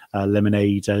 White's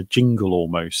Lemonade jingle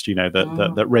almost, you know,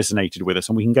 that resonated with us.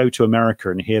 And we can go to America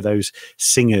and hear those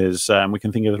singers. We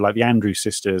can think of like the Andrews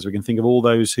Sisters. We can think of all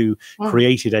those who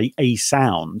created a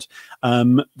sound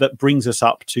that brings us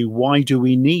up to why do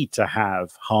we need to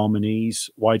have harmonies?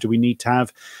 Why do we need to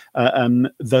have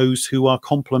those who are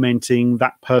complementing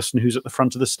that person who's at the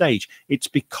front of the stage? It's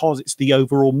because it's the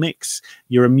overall mix.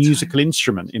 You're a musical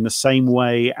instrument in the same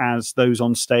way as those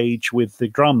on stage with the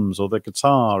drums or the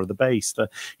guitar or the bass.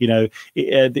 You know,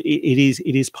 it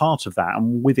is part of that,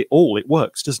 and with it all, it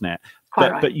works, doesn't it?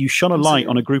 But you shone a light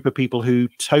on a group of people who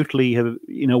totally have,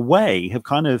 in a way, have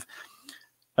kind of,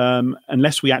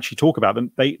 unless we actually talk about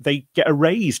them, they get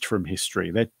erased from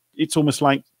history. It's almost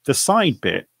like the side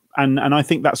bit, and I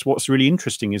think that's what's really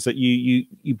interesting is that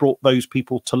you brought those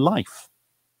people to life.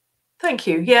 Thank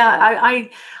you. Yeah,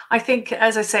 I think,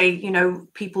 as I say, you know,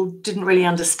 people didn't really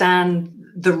understand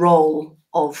the role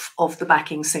of the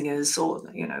backing singers, or,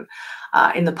 you know,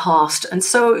 in the past. And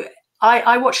so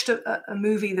I watched a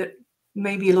movie that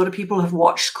maybe a lot of people have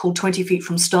watched called 20 Feet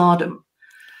from Stardom.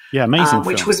 Yeah, amazing.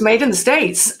 Which was made in the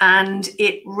States. And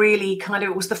it really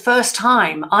it was the first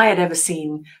time I had ever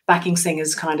seen backing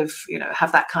singers kind of, you know,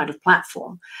 have that kind of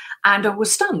platform. And I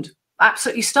was stunned.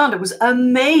 Absolutely stunned. I was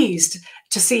amazed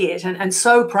to see it and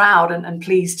so proud and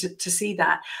pleased to see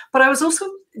that. But I was also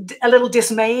a little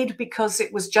dismayed because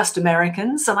it was just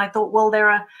Americans. And I thought, well, there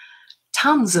are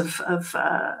tons of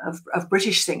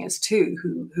British singers too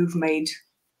who've made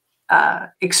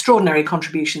extraordinary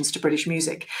contributions to British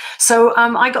music. So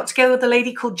I got together with a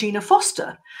lady called Gina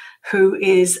Foster, who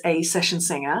is a session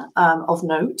singer of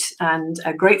note and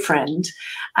a great friend.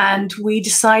 And we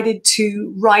decided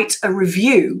to write a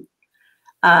review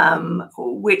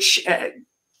which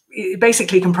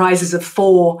basically comprises of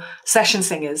 4 session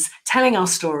singers telling our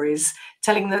stories,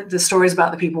 telling the stories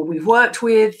about the people we've worked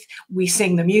with. We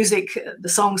sing the music, the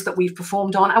songs that we've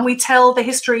performed on, and we tell the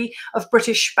history of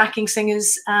British backing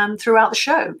singers throughout the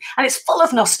show. And it's full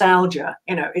of nostalgia,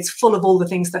 you know, it's full of all the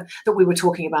things that we were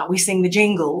talking about. We sing the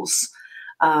jingles.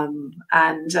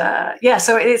 Yeah,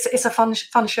 so it's a fun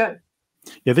show.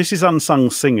 Yeah, this is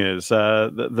Unsung Singers,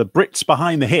 the Brits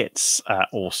behind the hits.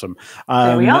 Awesome.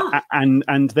 There we are.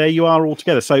 And there you are all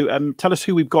together. So tell us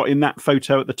who we've got in that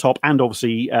photo at the top and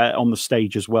obviously on the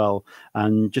stage as well.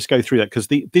 And just go through that because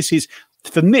this is,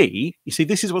 for me, you see,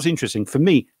 this is what's interesting. For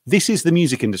me, this is the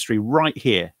music industry right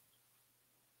here.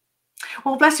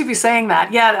 Well, bless you for saying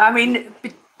that. Yeah, I mean,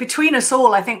 between us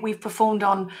all, I think we've performed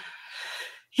on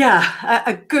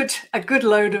a good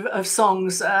load of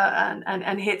songs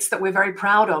and hits that we're very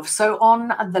proud of. So on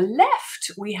the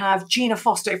left, we have Gina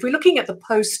Foster. If we're looking at the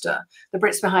poster, the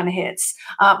Brits Behind the Hits,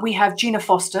 we have Gina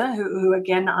Foster, who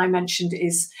again, I mentioned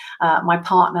is my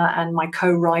partner and my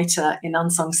co-writer in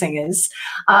Unsung Singers.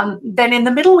 Then in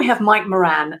the middle, we have Mike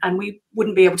Moran, and we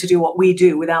wouldn't be able to do what we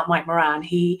do without Mike Moran.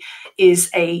 He is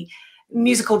a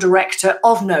musical director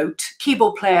of note,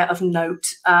 keyboard player of note,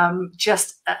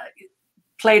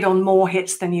 played on more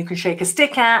hits than you can shake a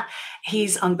stick at.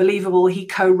 He's unbelievable. He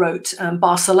co-wrote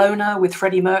Barcelona with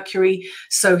Freddie Mercury.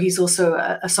 So he's also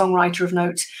a songwriter of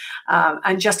note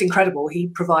and just incredible. He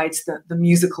provides the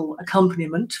musical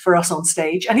accompaniment for us on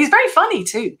stage. And he's very funny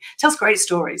too, tells great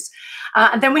stories.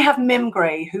 And then we have Mim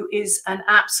Gray, who is an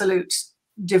absolute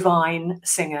divine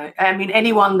singer. I mean,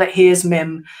 anyone that hears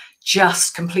Mim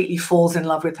just completely falls in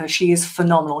love with her. She is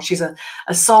phenomenal. She's a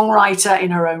songwriter in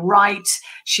her own right.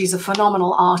 She's a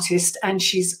phenomenal artist, and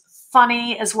she's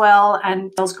funny as well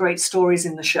and tells great stories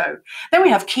in the show. Then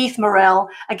we have Keith Morrell,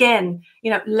 again,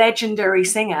 you know, legendary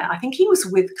singer. I think he was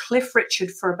with Cliff Richard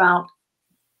for about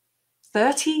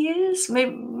 30 years,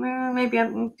 maybe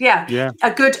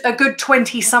a good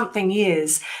 20 something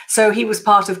years. So he was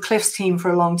part of Cliff's team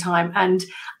for a long time and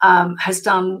has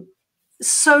done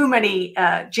so many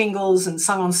jingles and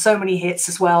sung on so many hits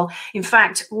as well. In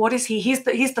fact, what is he? He's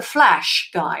the Flash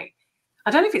guy.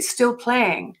 I don't know if it's still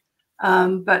playing,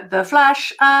 but the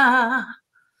Flash,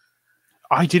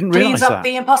 I didn't realize Dreams up that.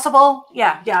 the impossible.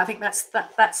 Yeah, I think that's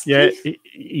Yeah,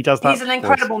 he does that. He's an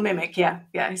incredible mimic. Yeah.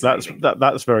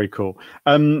 That's very cool.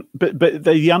 But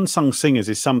the unsung singers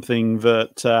is something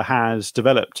that has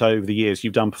developed over the years.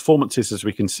 You've done performances, as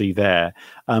we can see there,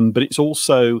 but it's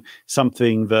also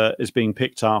something that is being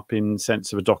picked up in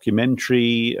sense of a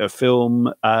documentary, a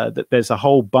film. That there's a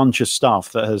whole bunch of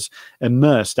stuff that has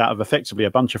immersed out of effectively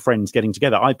a bunch of friends getting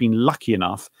together. I've been lucky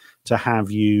enough to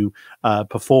have you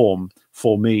perform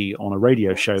for me on a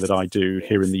radio show that I do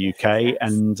here in the UK,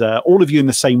 and all of you in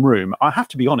the same room. I have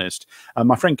to be honest,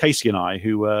 my friend Casey and I,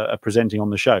 who are presenting on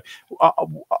the show,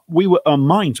 our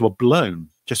minds were blown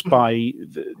just by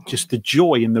the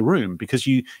joy in the room, because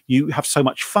you have so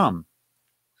much fun.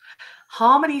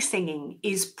 Harmony singing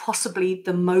is possibly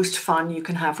the most fun you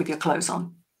can have with your clothes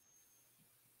on.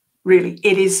 Really,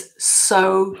 it is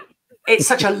so. It's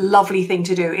such a lovely thing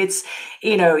to do. It's,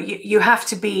 you have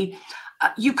to be,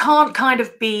 you can't kind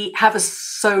of have a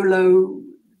solo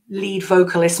lead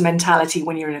vocalist mentality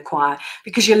when you're in a choir,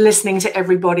 because you're listening to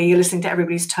everybody, you're listening to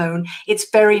everybody's tone. It's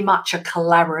very much a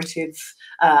collaborative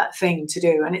thing to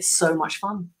do, and it's so much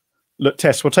fun. Look,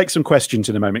 Tess, we'll take some questions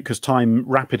in a moment because time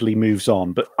rapidly moves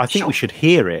on, but I think we should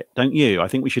hear it, don't you? I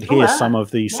think we should hear some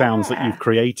of the sounds that you've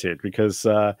created, because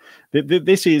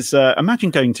this is,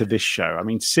 imagine going to this show. I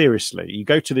mean, seriously, you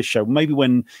go to this show, maybe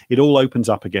when it all opens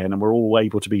up again and we're all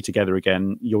able to be together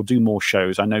again, you'll do more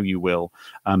shows. I know you will.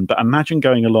 But imagine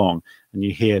going along and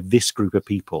you hear this group of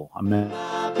people.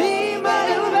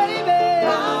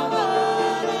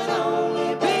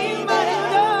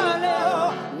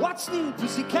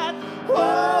 Pussycat,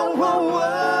 whoa, whoa,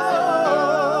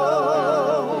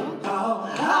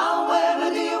 whoa. However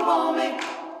do you want me?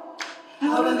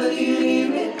 However do you need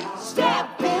me?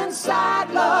 Step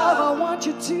inside, love, I want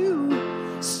you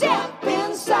to. Step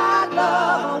inside,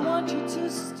 love, I want you to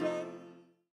stay.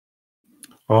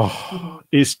 Oh,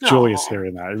 it's joyous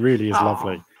hearing that. It really is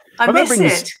lovely. I miss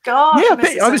it. God, yeah,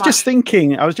 I was just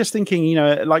thinking,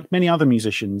 like many other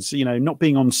musicians, not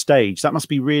being on stage, that must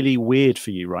be really weird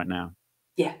for you right now.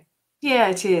 Yeah,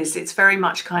 it is. It's very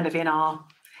much kind of in our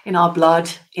blood,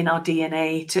 in our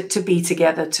DNA to be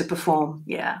together, to perform.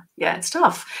 Yeah, it's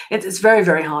tough. It's very,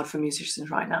 very hard for musicians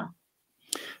right now.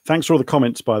 Thanks for all the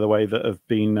comments, by the way, that have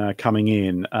been coming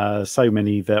in. So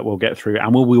many that we'll get through,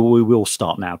 and we will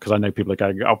start now, because I know people are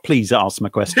going, "Oh, please ask my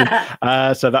question."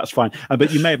 So that's fine.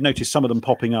 But you may have noticed some of them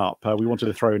popping up. We wanted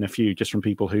to throw in a few just from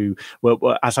people who,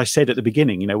 well, as I said at the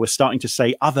beginning, we're starting to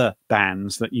say other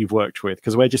bands that you've worked with,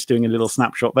 because we're just doing a little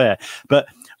snapshot there. But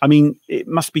I mean, it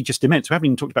must be just immense. We haven't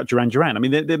even talked about Duran Duran. I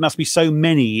mean, there must be so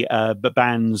many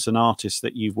bands and artists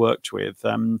that you've worked with.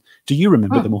 Do you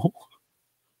remember them all?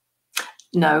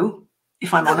 No,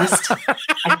 if I'm honest,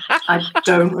 I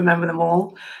don't remember them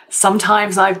all.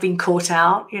 Sometimes I've been caught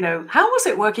out, how was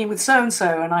it working with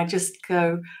so-and-so? And I just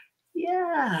go,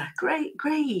 yeah, great.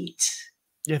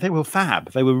 Yeah, they were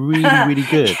fab. They were really, really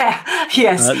good.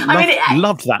 Yes.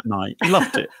 Loved that night.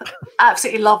 Loved it.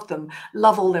 Absolutely loved them.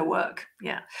 Love all their work.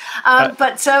 Yeah.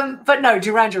 But no,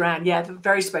 Duran Duran, yeah,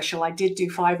 very special. I did do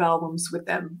 5 albums with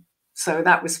them. So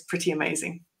that was pretty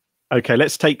amazing. Okay,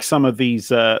 let's take some of these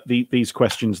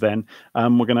questions then.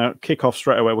 We're going to kick off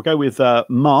straight away. We'll go with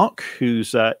Mark,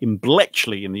 who's in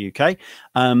Bletchley in the UK.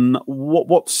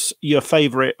 What's your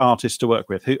favourite artist to work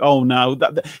with?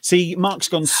 See, Mark's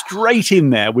gone straight in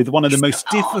there with one of the most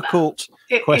difficult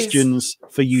questions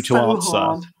for you to answer.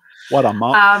 Hard. Well done,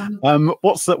 Mark.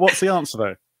 What's the answer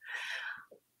though?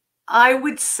 I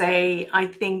would say, I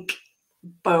think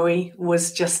Bowie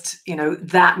was just,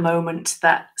 that moment,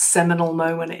 that seminal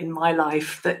moment in my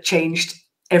life that changed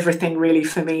everything really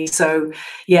for me. So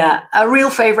yeah, a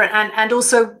real favorite, and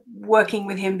also working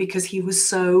with him because he was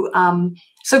so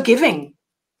giving.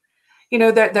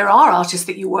 There are artists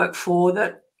that you work for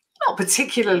that not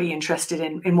particularly interested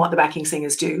in what the backing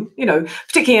singers do,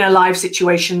 particularly in a live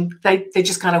situation. They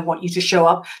just kind of want you to show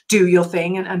up, do your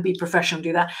thing, and be professional,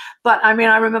 do that. But I mean,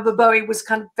 I remember Bowie was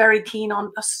kind of very keen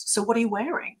on, so what are you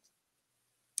wearing?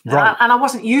 Right. And I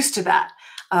wasn't used to that.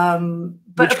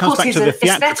 But of course his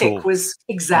aesthetic was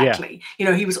exactly,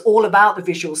 he was all about the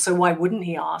visuals. So why wouldn't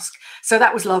he ask? So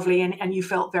that was lovely. And you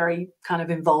felt very kind of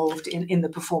involved in the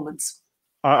performance.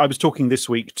 I was talking this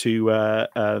week to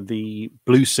the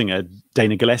blues singer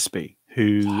Dana Gillespie,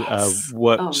 who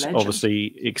worked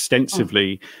obviously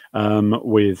extensively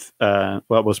with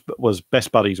was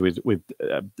best buddies with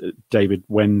David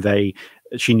when they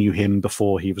she knew him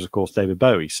before he was, of course, David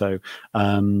Bowie. So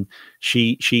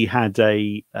she had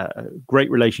a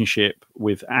great relationship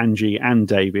with Angie and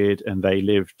David, and they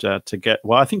lived together.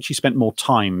 Well, I think she spent more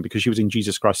time because she was in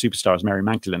Jesus Christ Superstar as Mary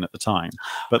Magdalene at the time.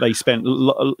 But they spent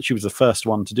she was the first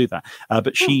one to do that.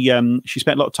 But she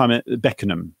spent a lot of time at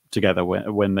Beckenham together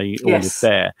when they all lived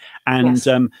there.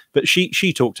 And but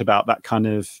she talked about that kind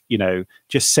of, you know,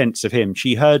 just sense of him.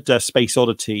 She heard Space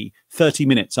Oddity 30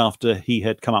 minutes after he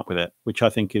had come up with it, which I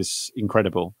think is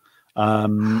incredible.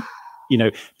 You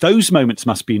know, those moments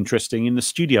must be interesting in the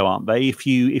studio, aren't they? If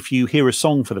you hear a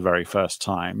song for the very first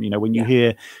time, you know, when you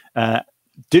hear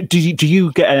do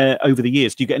you get over the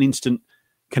years, do you get an instant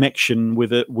connection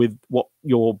with what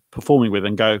you're performing with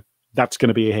and go, that's going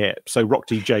to be a hit? So Rock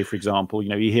DJ, for example, you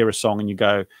know, you hear a song and you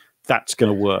go, that's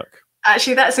going to work.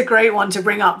 Actually, that's a great one to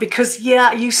bring up because,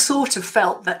 you sort of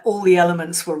felt that all the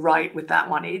elements were right with that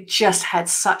one. It just had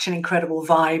such an incredible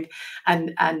vibe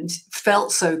and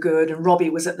felt so good. And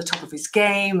Robbie was at the top of his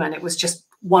game and it was just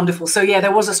wonderful. So, yeah,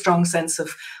 there was a strong sense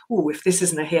of, oh, if this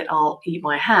isn't a hit, I'll eat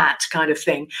my hat kind of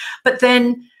thing. But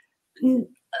then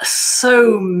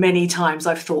so many times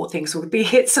I've thought things would be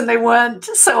hits and they weren't.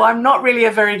 So I'm not really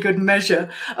a very good measure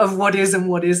of what is and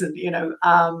what isn't, you know.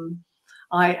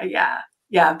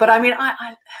 Yeah, but I mean,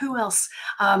 I who else?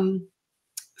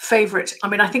 Favorite? I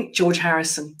mean, I think George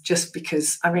Harrison, just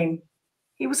because. I mean,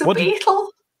 he was a Beatle.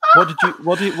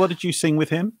 What did you sing with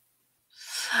him?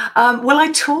 Well,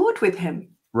 I toured with him.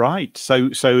 Right. So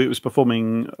it was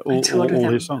performing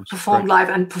all his songs. Performed live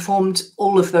and performed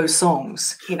all of those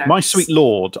songs. You know, My Sweet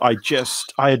Lord. I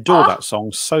adore that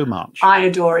song so much. I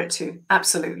adore it too.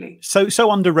 Absolutely. So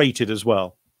underrated as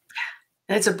well.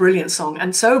 It's a brilliant song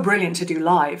and so brilliant to do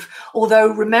live.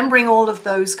 Although remembering all of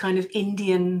those kind of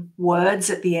Indian words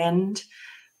at the end,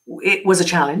 it was a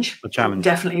challenge.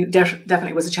 Definitely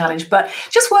was a challenge. But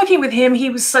just working with him, he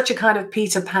was such a kind of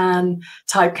Peter Pan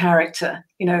type character,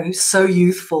 you know, who's so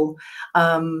youthful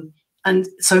and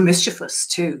so mischievous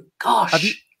too.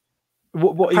 Gosh.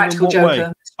 What Practical what Joker.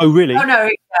 Way? Oh, really? Oh, no.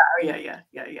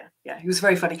 Yeah. He was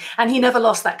very funny. And he never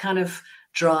lost that kind of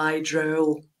dry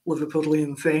drill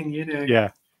Liverpudlian thing, you know. Yeah,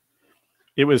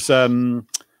 it was.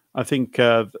 I think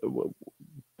there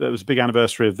was a big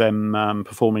anniversary of them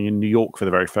performing in New York for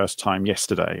the very first time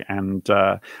yesterday, and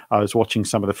I was watching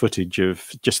some of the footage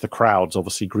of just the crowds,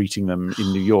 obviously greeting them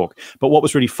in New York. But what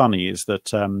was really funny is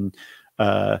that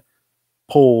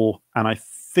Paul and I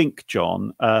think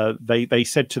John, they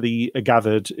said to the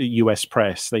gathered US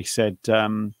press, they said.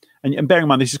 And bearing in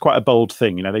mind, this is quite a bold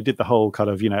thing. You know, they did the whole kind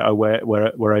of, you know, oh,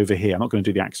 we're over here. I'm not going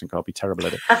to do the accent. I'll be terrible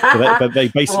at it. But they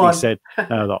basically said,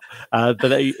 no, not. But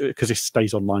they, because it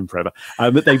stays online forever.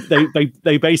 But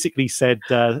they basically said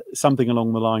something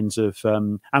along the lines of,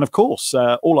 and of course,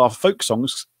 all our folk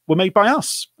songs were made by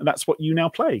us, and that's what you now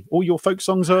play. All your folk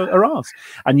songs are ours.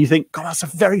 And you think, God, that's the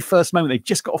very first moment. They've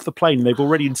just got off the plane and they've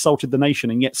already insulted the nation,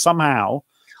 and yet somehow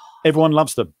everyone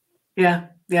loves them. Yeah.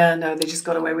 Yeah, no, they just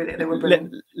got away with it. They were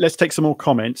brilliant. Let's take some more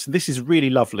comments. This is really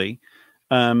lovely.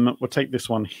 We'll take this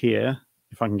one here,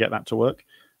 if I can get that to work.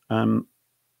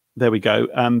 There we go.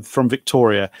 From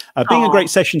Victoria. Being a great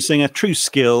session singer, true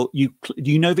skill. Do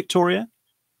you know Victoria?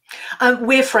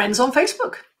 We're friends on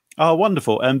Facebook. Oh,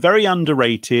 wonderful. And very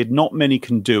underrated. Not many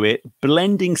can do it.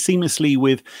 Blending seamlessly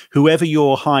with whoever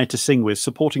you're hired to sing with,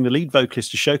 supporting the lead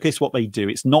vocalist to showcase what they do.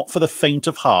 It's not for the faint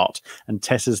of heart, and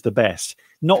Tessa's the best.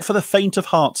 Not for the faint of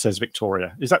heart, says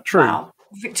Victoria. Is that true? Wow.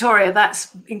 Victoria,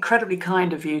 that's incredibly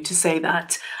kind of you to say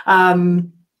that. Yeah,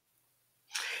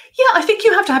 I think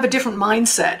you have to have a different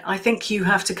mindset. I think you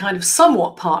have to kind of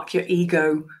somewhat park your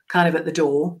ego kind of at the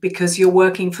door because you're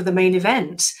working for the main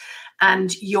event.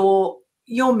 And your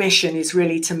mission is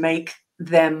really to make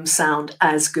them sound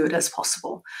as good as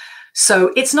possible.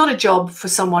 So it's not a job for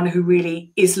someone who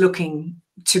really is looking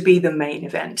to be the main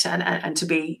event and to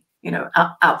be, you know,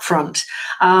 out front.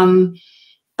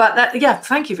 But that, yeah,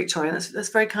 thank you, Victoria. That's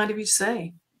very kind of you to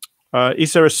say.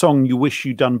 Is there a song you wish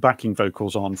you'd done backing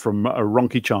vocals on from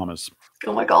Ronky Chalmers?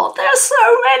 Oh my God, there's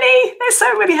so many. There's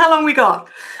so many. How long we got?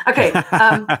 Okay,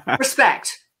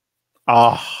 Respect.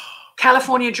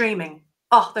 California Dreaming.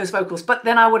 Oh, those vocals. But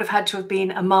then I would have had to have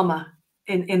been a mama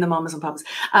in the Mamas and Papas.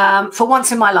 For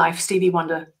Once in My Life, Stevie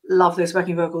Wonder. Love those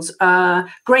backing vocals.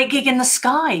 Great Gig in the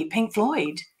Sky, Pink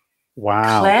Floyd.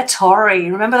 Wow. Claire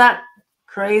Torrey. Remember that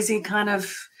crazy kind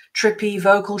of trippy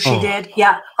vocal she did?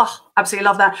 Yeah. Oh, absolutely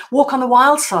love that. Walk on the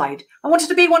Wild Side. I wanted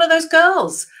to be one of those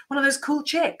girls, one of those cool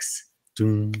chicks.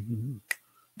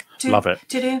 Love it.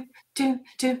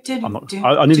 I'm not,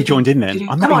 I nearly joined in then.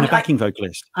 I'm not even a backing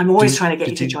vocalist. I'm always trying to get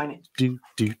you to join it. They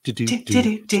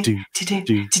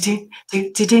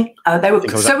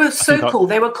were so cool.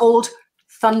 They were called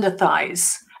Thunder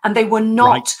Thighs, and they were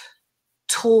not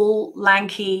tall,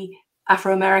 lanky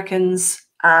African Americans,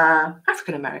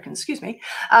 excuse me.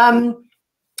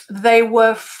 They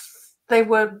were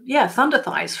Thunder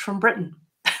Thighs from Britain.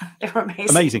 They were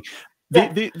amazing.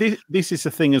 This is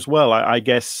the thing as well. I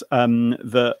guess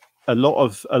that a lot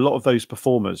of those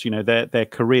performers, you know, their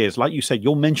careers, like you said,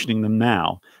 you're mentioning them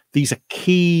now. These are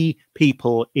key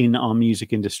people in our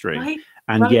music industry. Right.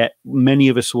 And yet many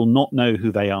of us will not know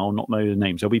who they are or not know their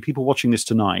names. There'll be people watching this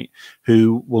tonight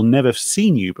who will never have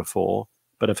seen you before,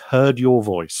 but have heard your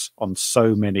voice on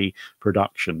so many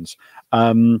productions.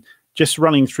 Just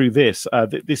running through this,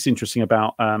 this is interesting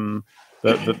about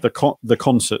the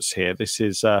concerts here. This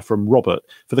is from Robert.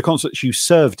 For the concerts you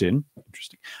served in,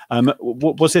 interesting.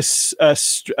 Was this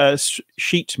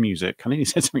sheet music? I think he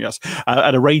said something else.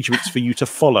 And arrangements for you to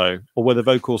follow, or were the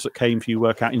vocals that came for you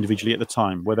work out individually at the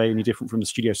time? Were they any different from the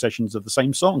studio sessions of the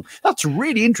same song? That's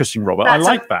really interesting, Robert. I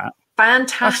like that.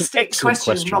 Fantastic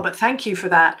question, Robert. Thank you for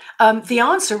that. The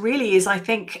answer really is, I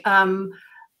think,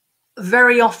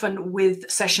 very often with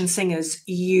session singers,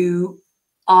 you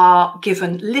are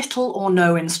given little or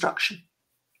no instruction.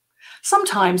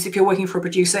 Sometimes if you're working for a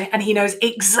producer and he knows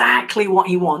exactly what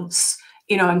he wants,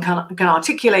 you know, and can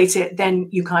articulate it, then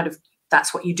you kind of,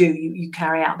 that's what you do. You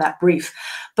carry out that brief.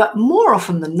 But more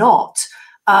often than not,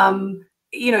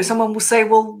 you know, someone will say,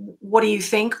 well, what do you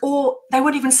think? Or they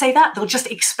won't even say that. They'll just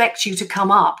expect you to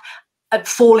come up and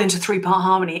fall into 3-part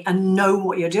harmony and know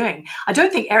what you're doing. I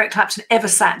don't think Eric Clapton ever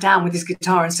sat down with his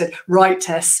guitar and said, right,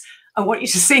 Tess, I want you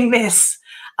to sing this.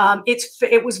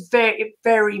 It was very,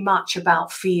 very much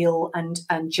about feel and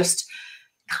just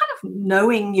kind of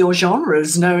knowing your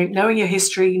genres, knowing your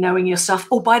history, knowing your stuff.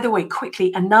 Oh, by the way,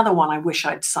 quickly, another one I wish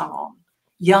I'd sung on,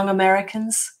 Young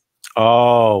Americans.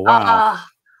 Oh, wow.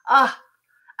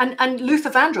 And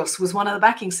Luther Vandross was one of the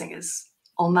backing singers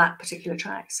on that particular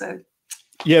track. So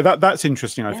yeah, that's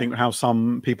interesting. I think how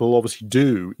some people obviously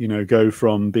do, you know, go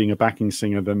from being a backing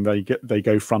singer, then they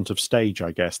go front of stage.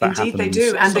 I guess that indeed happens.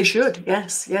 They do, and they should.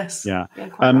 Yes. Yeah.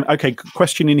 Right. Okay.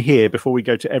 Question in here before we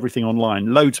go to everything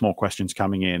online. Loads more questions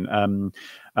coming in.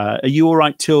 Are you all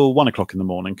right till 1 o'clock in the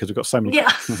morning? Because we've got so many.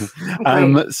 Yeah.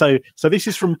 So this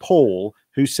is from Paul,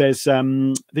 who says,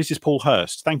 this is Paul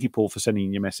Hurst. Thank you, Paul, for sending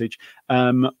in your message.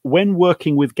 When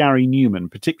working with Gary Newman,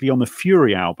 particularly on the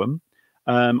Fury album,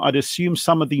 I'd assume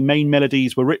some of the main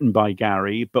melodies were written by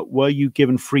Gary, but were you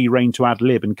given free rein to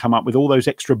ad-lib and come up with all those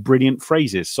extra brilliant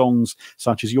phrases, songs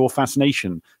such as Your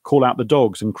Fascination, Call Out the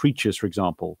Dogs and Creatures, for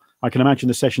example? I can imagine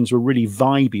the sessions were really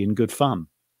vibey and good fun.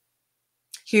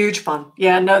 Huge fun.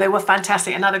 Yeah, no, they were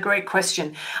fantastic. Another great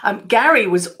question. Gary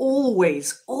was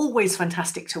always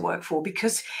fantastic to work for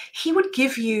because he would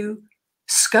give you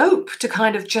scope to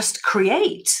kind of just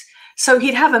create. So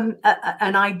he'd have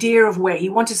an idea of where he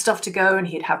wanted stuff to go, and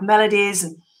he'd have melodies,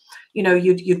 and you know,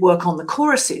 you'd work on the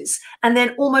choruses, and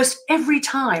then almost every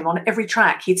time on every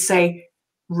track he'd say,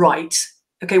 right,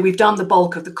 okay, we've done the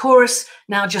bulk of the chorus,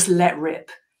 now just let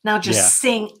rip, now just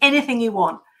sing anything you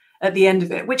want at the end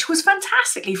of it, which was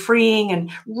fantastically freeing and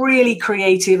really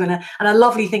creative, and a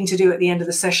lovely thing to do at the end of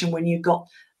the session when you got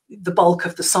the bulk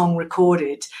of the song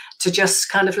recorded, to just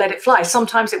kind of let it fly.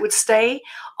 Sometimes it would stay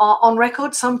on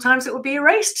record, sometimes it would be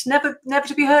erased, never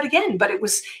to be heard again, but it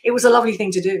was a lovely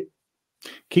thing to do.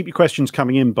 Keep your questions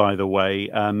coming in, by the way.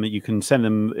 You can send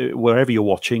them wherever you're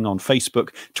watching, on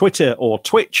Facebook, Twitter or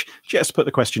Twitch. Just put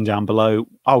the question down below.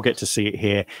 I'll get to see it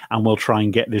here, and we'll try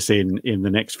and get this in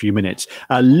the next few minutes.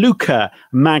 Luca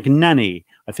Magnani,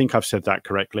 I think I've said that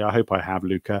correctly. I hope I have,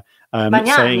 Luca.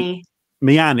 Magnani.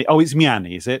 Miani. Oh, it's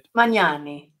Miani, is it?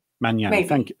 Magnani. Maybe.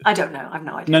 Thank you. I don't know. I've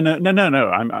no idea.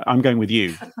 No. I'm going with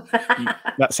you.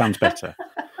 That sounds better.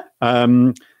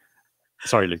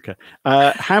 Sorry, Luca.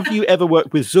 Have you ever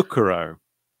worked with Zucchero?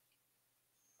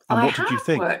 And what did you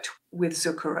think? I have worked with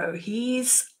Zucchero.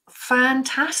 He's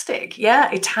fantastic.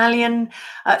 Yeah, Italian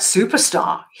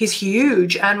superstar. He's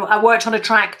huge. And I worked on a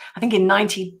track, I think in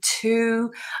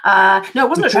 92. No, it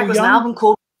wasn't a track. It was an album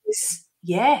called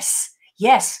Yes.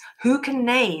 Who can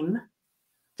name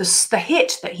the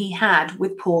hit that he had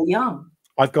with Paul Young?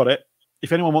 I've got it.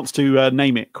 If anyone wants to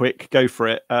name it quick, go for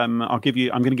it. I'm going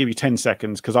to give you 10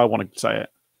 seconds because I want to say it.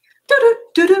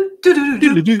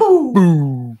 It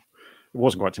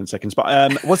wasn't quite 10 seconds,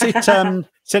 but was it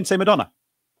Sensei Madonna?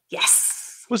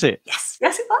 Yes. Was it? Yes,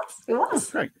 it was. It was.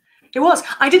 Oh, great. It was.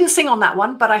 I didn't sing on that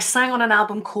one, but I sang on an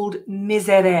album called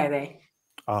Miserere.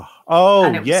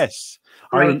 Oh, yes.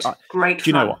 Great do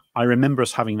you know fun. what? I remember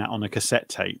us having that on a cassette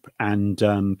tape and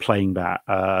playing that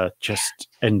just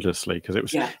endlessly because it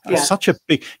was such a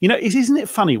big. Isn't it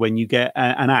funny when you get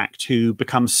an act who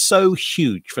becomes so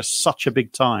huge for such a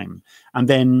big time, and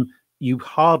then you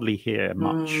hardly hear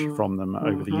much from them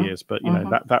over the years? But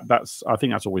that's I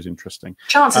think that's always interesting.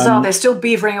 Chances are they're still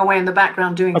beavering away in the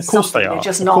background doing of course something. They are. They're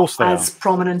just of not they as are.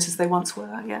 prominent as they once were.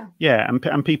 Yeah,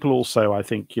 and people also, I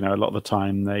think, a lot of the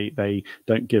time they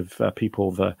don't give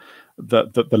people the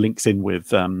links in with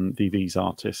these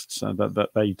artists that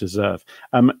they deserve.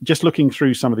 Just looking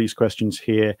through some of these questions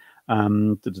here.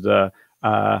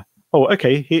 Oh,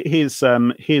 okay. Here's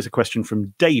a question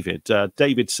from David.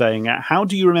 David saying, "How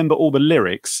do you remember all the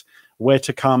lyrics? Where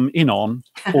to come in on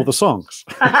all the songs?"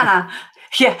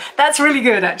 Yeah, that's really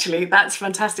good. Actually, that's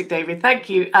fantastic, David. Thank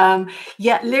you.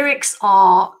 Lyrics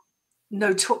are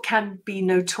can be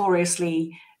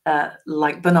notoriously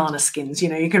like banana skins.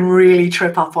 You can really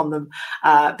trip up on them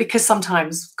because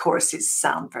sometimes choruses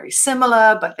sound very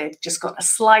similar, but they've just got a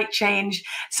slight change.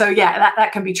 So yeah,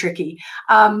 that can be tricky.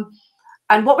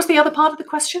 And what was the other part of the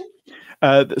question?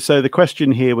 So the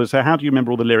question here was, how do you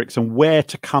remember all the lyrics and where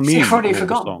to come in all the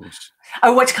songs?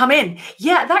 Oh, where to come in?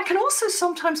 Yeah, that can also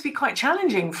sometimes be quite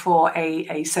challenging for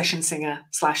a session singer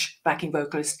 / backing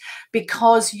vocalist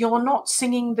because you're not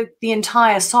singing the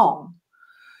entire song.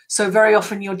 So very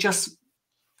often you're just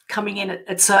coming in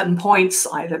at certain points,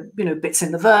 either bits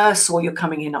in the verse or you're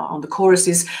coming in on the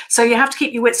choruses. So you have to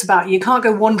keep your wits about you. You can't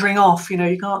go wandering off. You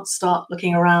can't start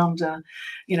looking around.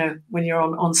 When you're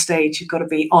on stage, you've got to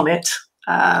be on it.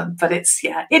 But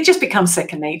it just becomes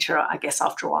second nature, I guess,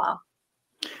 after a while.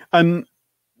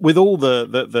 With all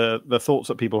the thoughts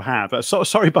that people have,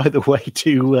 sorry by the way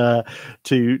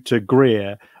to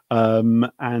Greer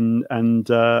and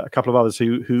a couple of others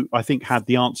who I think had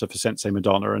the answer for Sensei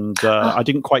Madonna, and I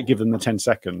didn't quite give them the 10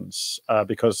 seconds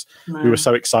because we were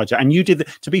so excited. And you did.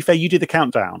 To be fair, you did the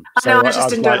countdown. So I just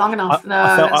didn't do it long enough.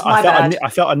 I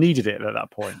felt I needed it at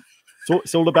that point. So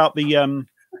it's all about the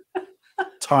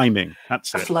timing.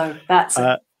 That's it. Flow. That's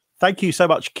it. Thank you so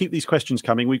much. Keep these questions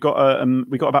coming. We've got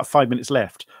about 5 minutes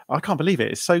left. I can't believe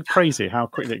it. It's so crazy how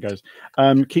quickly it goes.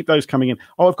 Keep those coming in.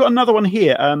 Oh, I've got another one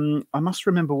here. I must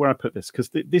remember where I put this because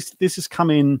this has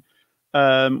come in.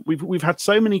 We've had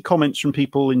so many comments from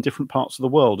people in different parts of the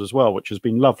world as well, which has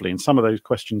been lovely. And some of those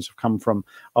questions have come from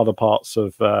other parts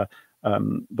of the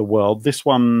world. This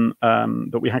one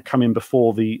that we had come in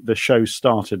before the show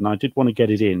started, and I did want to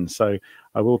get it in, so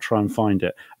I will try and find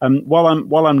it. While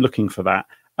I'm looking for that.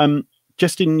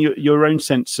 Just in your own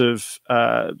sense of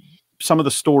some of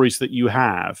the stories that you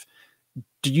have,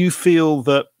 do you feel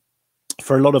that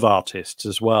for a lot of artists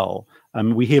as well,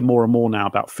 we hear more and more now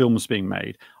about films being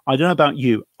made. I don't know about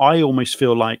you. I almost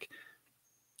feel like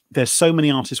there's so many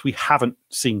artists we haven't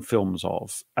seen films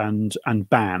of, and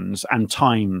bands and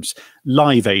times.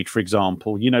 Live Aid, for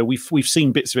example, we've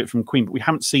seen bits of it from Queen, but we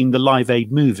haven't seen the Live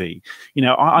Aid movie.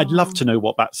 I'd love to know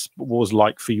what that was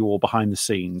like for you all behind the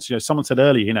scenes. Someone said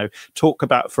earlier, talk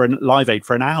about for a Live Aid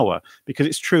for an hour, because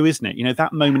it's true, isn't it?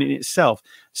 That moment in itself.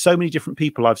 So many different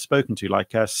people I've spoken to,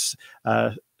 like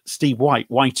Steve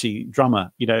Whitey,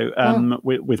 drummer,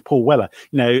 with Paul Weller.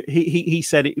 He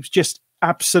said it was just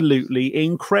absolutely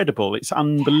incredible. It's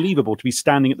unbelievable to be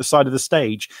standing at the side of the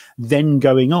stage, then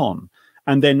going on.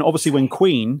 And then obviously when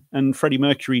Queen and Freddie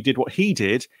Mercury did what he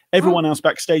did, everyone else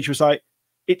backstage was like,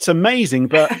 it's amazing,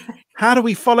 but how do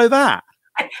we follow that?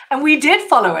 And we did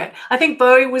follow it. I think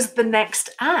Bowie was the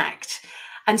next act.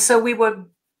 And so we were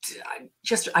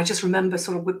I just remember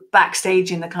sort of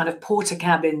backstage in the kind of porter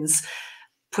cabins,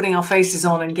 putting our faces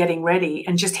on and getting ready,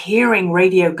 and just hearing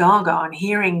Radio Gaga and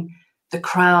hearing the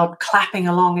crowd clapping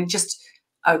along, and just,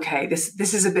 okay,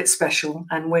 this is a bit special,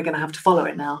 and we're going to have to follow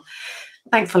it now.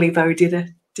 Thankfully, Bowie did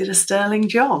a sterling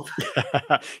job.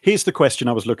 Here's the question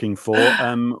I was looking for.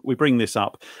 We bring this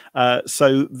up.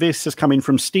 So this has come in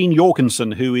from Steen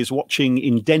Jorgensen, who is watching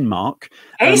in Denmark.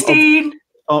 Hey, Steen!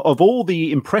 Of all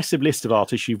the impressive list of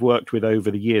artists you've worked with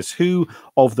over the years, who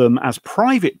of them as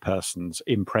private persons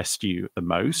impressed you the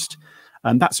most?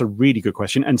 And that's a really good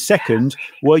question. And second,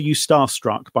 were you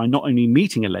starstruck by not only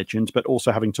meeting a legend, but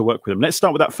also having to work with them? Let's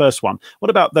start with that first one.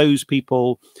 What about those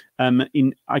people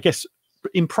in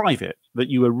private that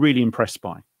you were really impressed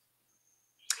by?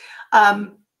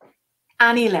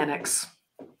 Annie Lennox,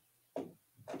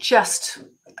 just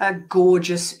a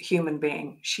gorgeous human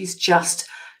being. She's just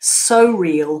so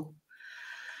real,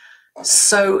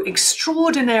 so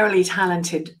extraordinarily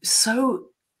talented, so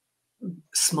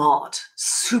smart,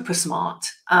 super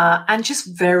smart, and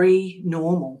just very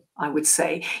normal, I would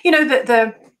say.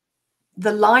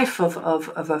 the life of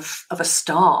a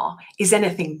star is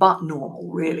anything but normal,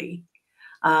 really.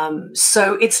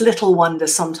 So it's little wonder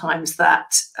sometimes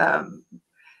that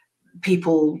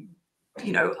people,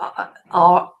 you know,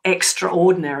 are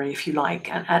extraordinary, if you like,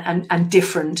 and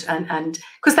different, and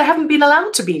because they haven't been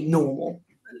allowed to be normal,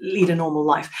 lead a normal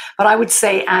life. But I would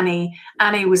say Annie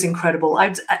was incredible.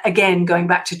 Again, going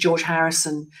back to George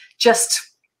Harrison, just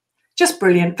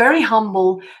brilliant, very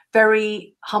humble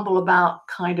about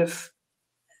kind of,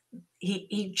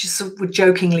 he just sort of would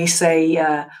jokingly say,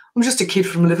 I'm just a kid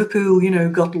from Liverpool, you know,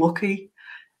 got lucky.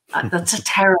 That's a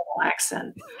terrible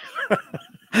accent.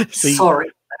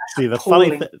 Sorry. See, the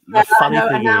funny thing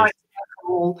now is,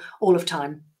 it's all of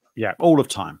time. Yeah, all of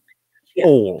time. Yeah,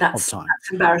 all of time.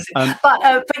 That's embarrassing.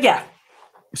 But yeah.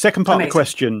 Second part of the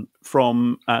question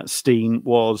from Steen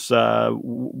was,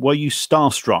 were you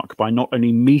starstruck by not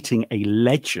only meeting a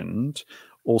legend,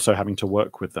 also having to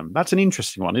work with them? That's an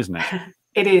interesting one, isn't it?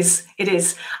 It is.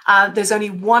 There's only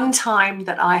one time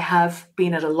that I have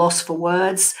been at a loss for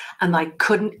words, and I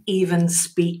couldn't even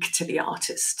speak to the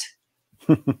artist.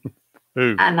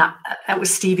 Who? And that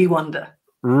was Stevie Wonder.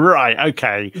 Right.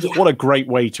 Okay. Yeah. What a great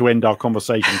way to end our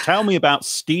conversation. Tell me about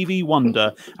Stevie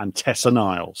Wonder and Tessa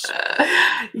Niles.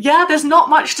 Yeah, there's not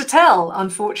much to tell,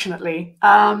 unfortunately.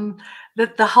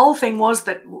 The whole thing was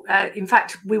that, in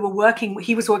fact,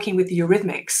 he was working with the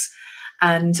Eurythmics,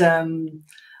 and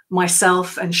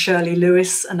myself and Shirley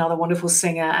Lewis, another wonderful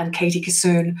singer, and Katie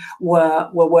Kissoon were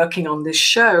working on this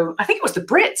show. I think it was the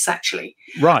Brits, actually.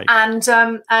 Right.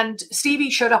 And Stevie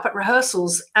showed up at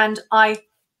rehearsals, and I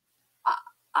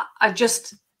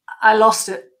lost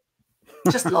it.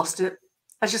 Just lost it.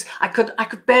 I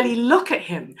could barely look at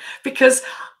him, because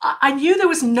I knew there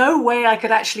was no way I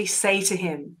could actually say to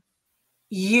him,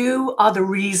 you are the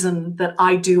reason that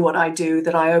I do what I do,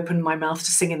 that I opened my mouth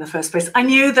to sing in the first place. I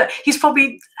knew that he's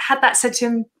probably had that said to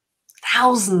him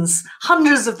thousands,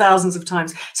 hundreds of thousands of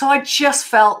times. So I just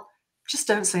felt, just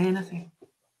don't say anything.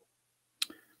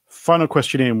 Final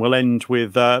question in. We'll end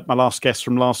with my last guest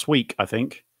from last week, I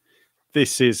think.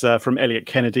 This is from Elliot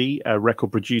Kennedy, a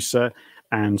record producer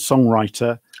and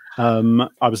songwriter.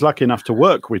 I was lucky enough to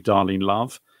work with Darlene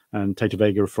Love and Tata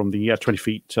Vega from the 20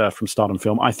 Feet from Stardom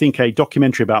film. I think a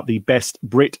documentary about the best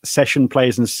Brit session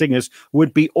players and singers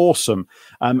would be awesome.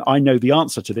 I know the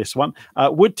answer to this one.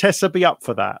 Would Tessa be up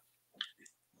for that?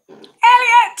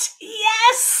 Elliot,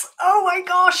 yes! Oh my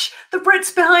gosh, the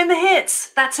Brits behind the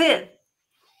hits. That's it.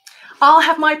 I'll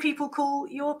have my people call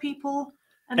your people.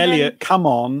 And Elliot, come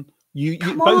on. You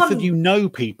both of you know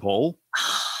people.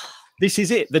 This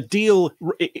is it. The deal,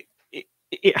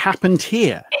 it happened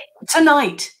here.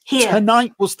 Tonight, here.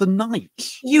 Tonight was the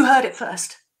night. You heard it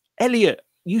first. Elliot,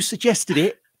 you suggested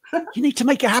it. You need to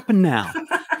make it happen now.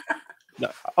 No,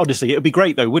 honestly, it would be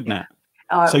great though, wouldn't it?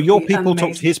 So your people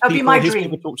talk to his people, his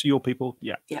people talk to your people.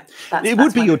 Yeah. It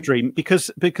would be your dream,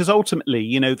 because ultimately,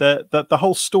 you know, the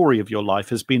whole story of your life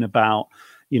has been about,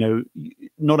 you know,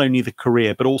 not only the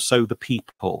career, but also the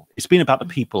people. It's been about the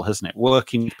people, hasn't it?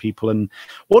 Working with people. And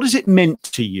what has it meant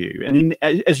to you? And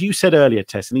as you said earlier,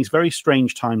 Tess, in these very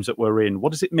strange times that we're in,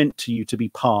 what has it meant to you to be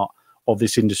part of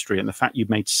this industry and the fact you've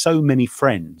made so many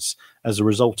friends as a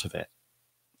result of it?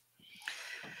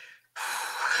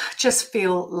 Just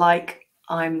feel like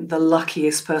I'm the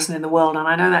luckiest person in the world. And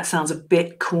I know that sounds a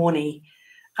bit corny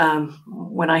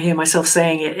when I hear myself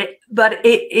saying it, but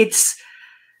it's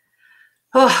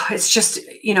just,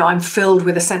 you know, I'm filled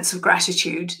with a sense of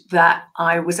gratitude that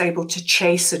I was able to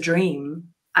chase a dream,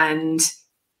 and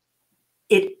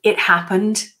it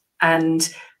happened.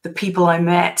 And the people I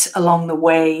met along the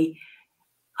way,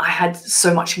 I had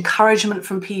so much encouragement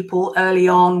from people early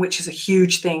on, which is a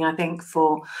huge thing, I think,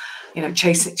 for, you know,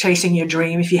 chasing your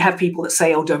dream. If you have people that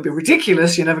say, oh, don't be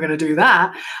ridiculous, you're never going to do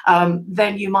that,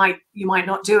 then you might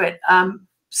not do it.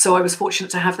 So I was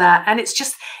fortunate to have that. And it's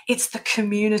the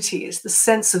community, it's the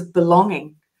sense of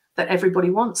belonging that everybody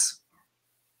wants.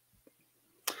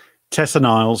 Tessa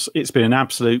Niles, it's been an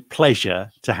absolute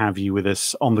pleasure to have you with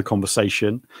us on The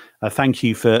Conversation. Thank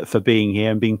you for being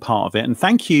here and being part of it. And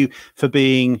thank you for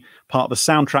being part of the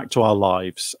soundtrack to our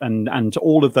lives and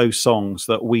all of those songs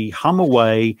that we hum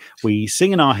away, we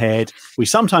sing in our head. We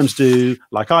sometimes do,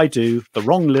 like I do, the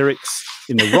wrong lyrics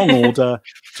in the wrong order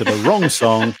to the wrong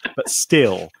song, but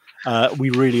still, we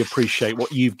really appreciate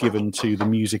what you've given to the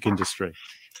music industry.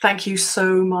 Thank you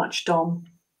so much, Dom.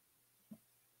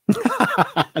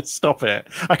 Stop it.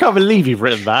 I can't believe you've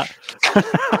written that.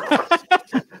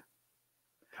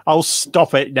 I'll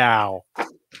stop it now.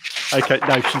 Okay,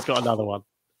 no, she's got another one.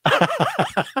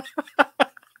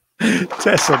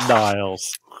 Tessa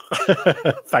Niles.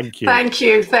 Thank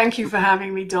you. Thank you for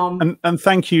having me, Dom. And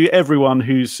thank you everyone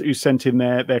who's sent in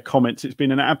their comments. It's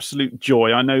been an absolute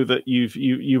joy. I know that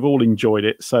you've all enjoyed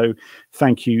it, so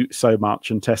thank you so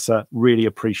much. And Tessa, really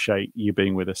appreciate you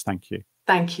being with us. Thank you.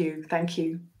 Thank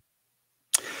you.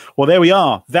 Well, there we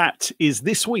are. That is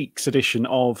this week's edition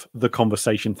of The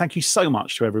Conversation. Thank you so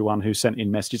much to everyone who sent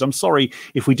in messages. I'm sorry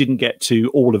if we didn't get to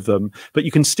all of them, but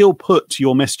you can still put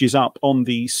your messages up on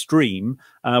the stream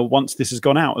once this has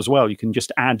gone out as well. You can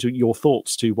just add your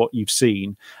thoughts to what you've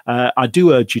seen. I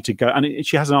do urge you to go, and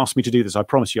she hasn't asked me to do this, I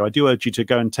promise you. I do urge you to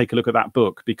go and take a look at that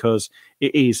book because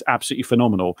it is absolutely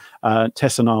phenomenal.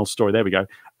 Tessa Niles' story, there we go.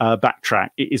 Backtrack.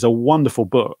 It is a wonderful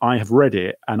book. I have read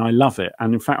it and I love it.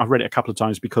 And in fact, I've read it a couple of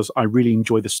times because I really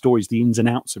enjoy the stories, the ins and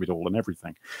outs of it all and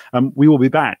everything. We will be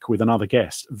back with another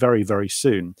guest very, very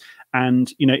soon.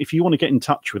 And, you know, if you want to get in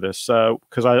touch with us,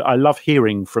 because I love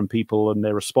hearing from people and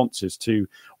their responses to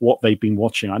what they've been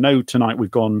watching. I know tonight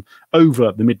we've gone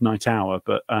over the midnight hour,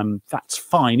 but that's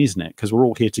fine, isn't it? Because we're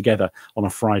all here together on a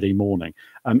Friday morning.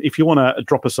 If you want to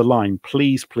drop us a line,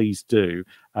 please do.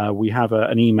 We have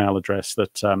an email address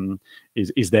that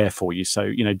is there for you. So,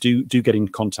 you know, do get in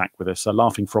contact with us,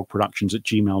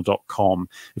 laughingfrogproductions@gmail.com.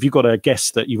 If you've got a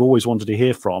guest that you've always wanted to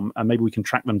hear from, and maybe we can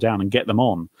track them down and get them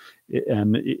on.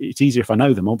 It's easier if I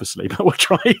know them, obviously, but we'll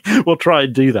try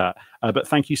and do that. But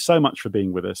thank you so much for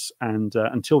being with us. And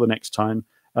until the next time,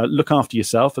 look after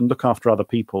yourself and look after other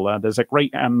people. There's a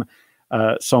great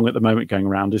song at the moment going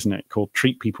around, isn't it, called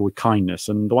Treat People with Kindness.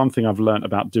 And the one thing I've learned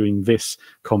about doing this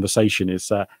conversation is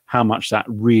how much that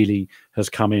really has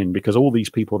come in, because all these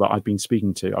people that I've been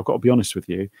speaking to, I've got to be honest with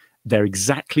you, they're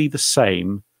exactly the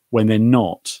same when they're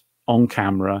not on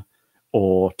camera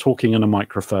or talking on a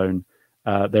microphone.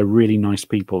 They're really nice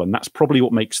people, and that's probably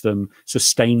what makes them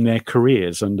sustain their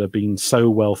careers and are being so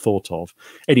well thought of.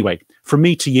 Anyway, from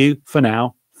me to you for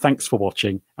now, thanks for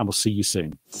watching, and we'll see you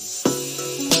soon.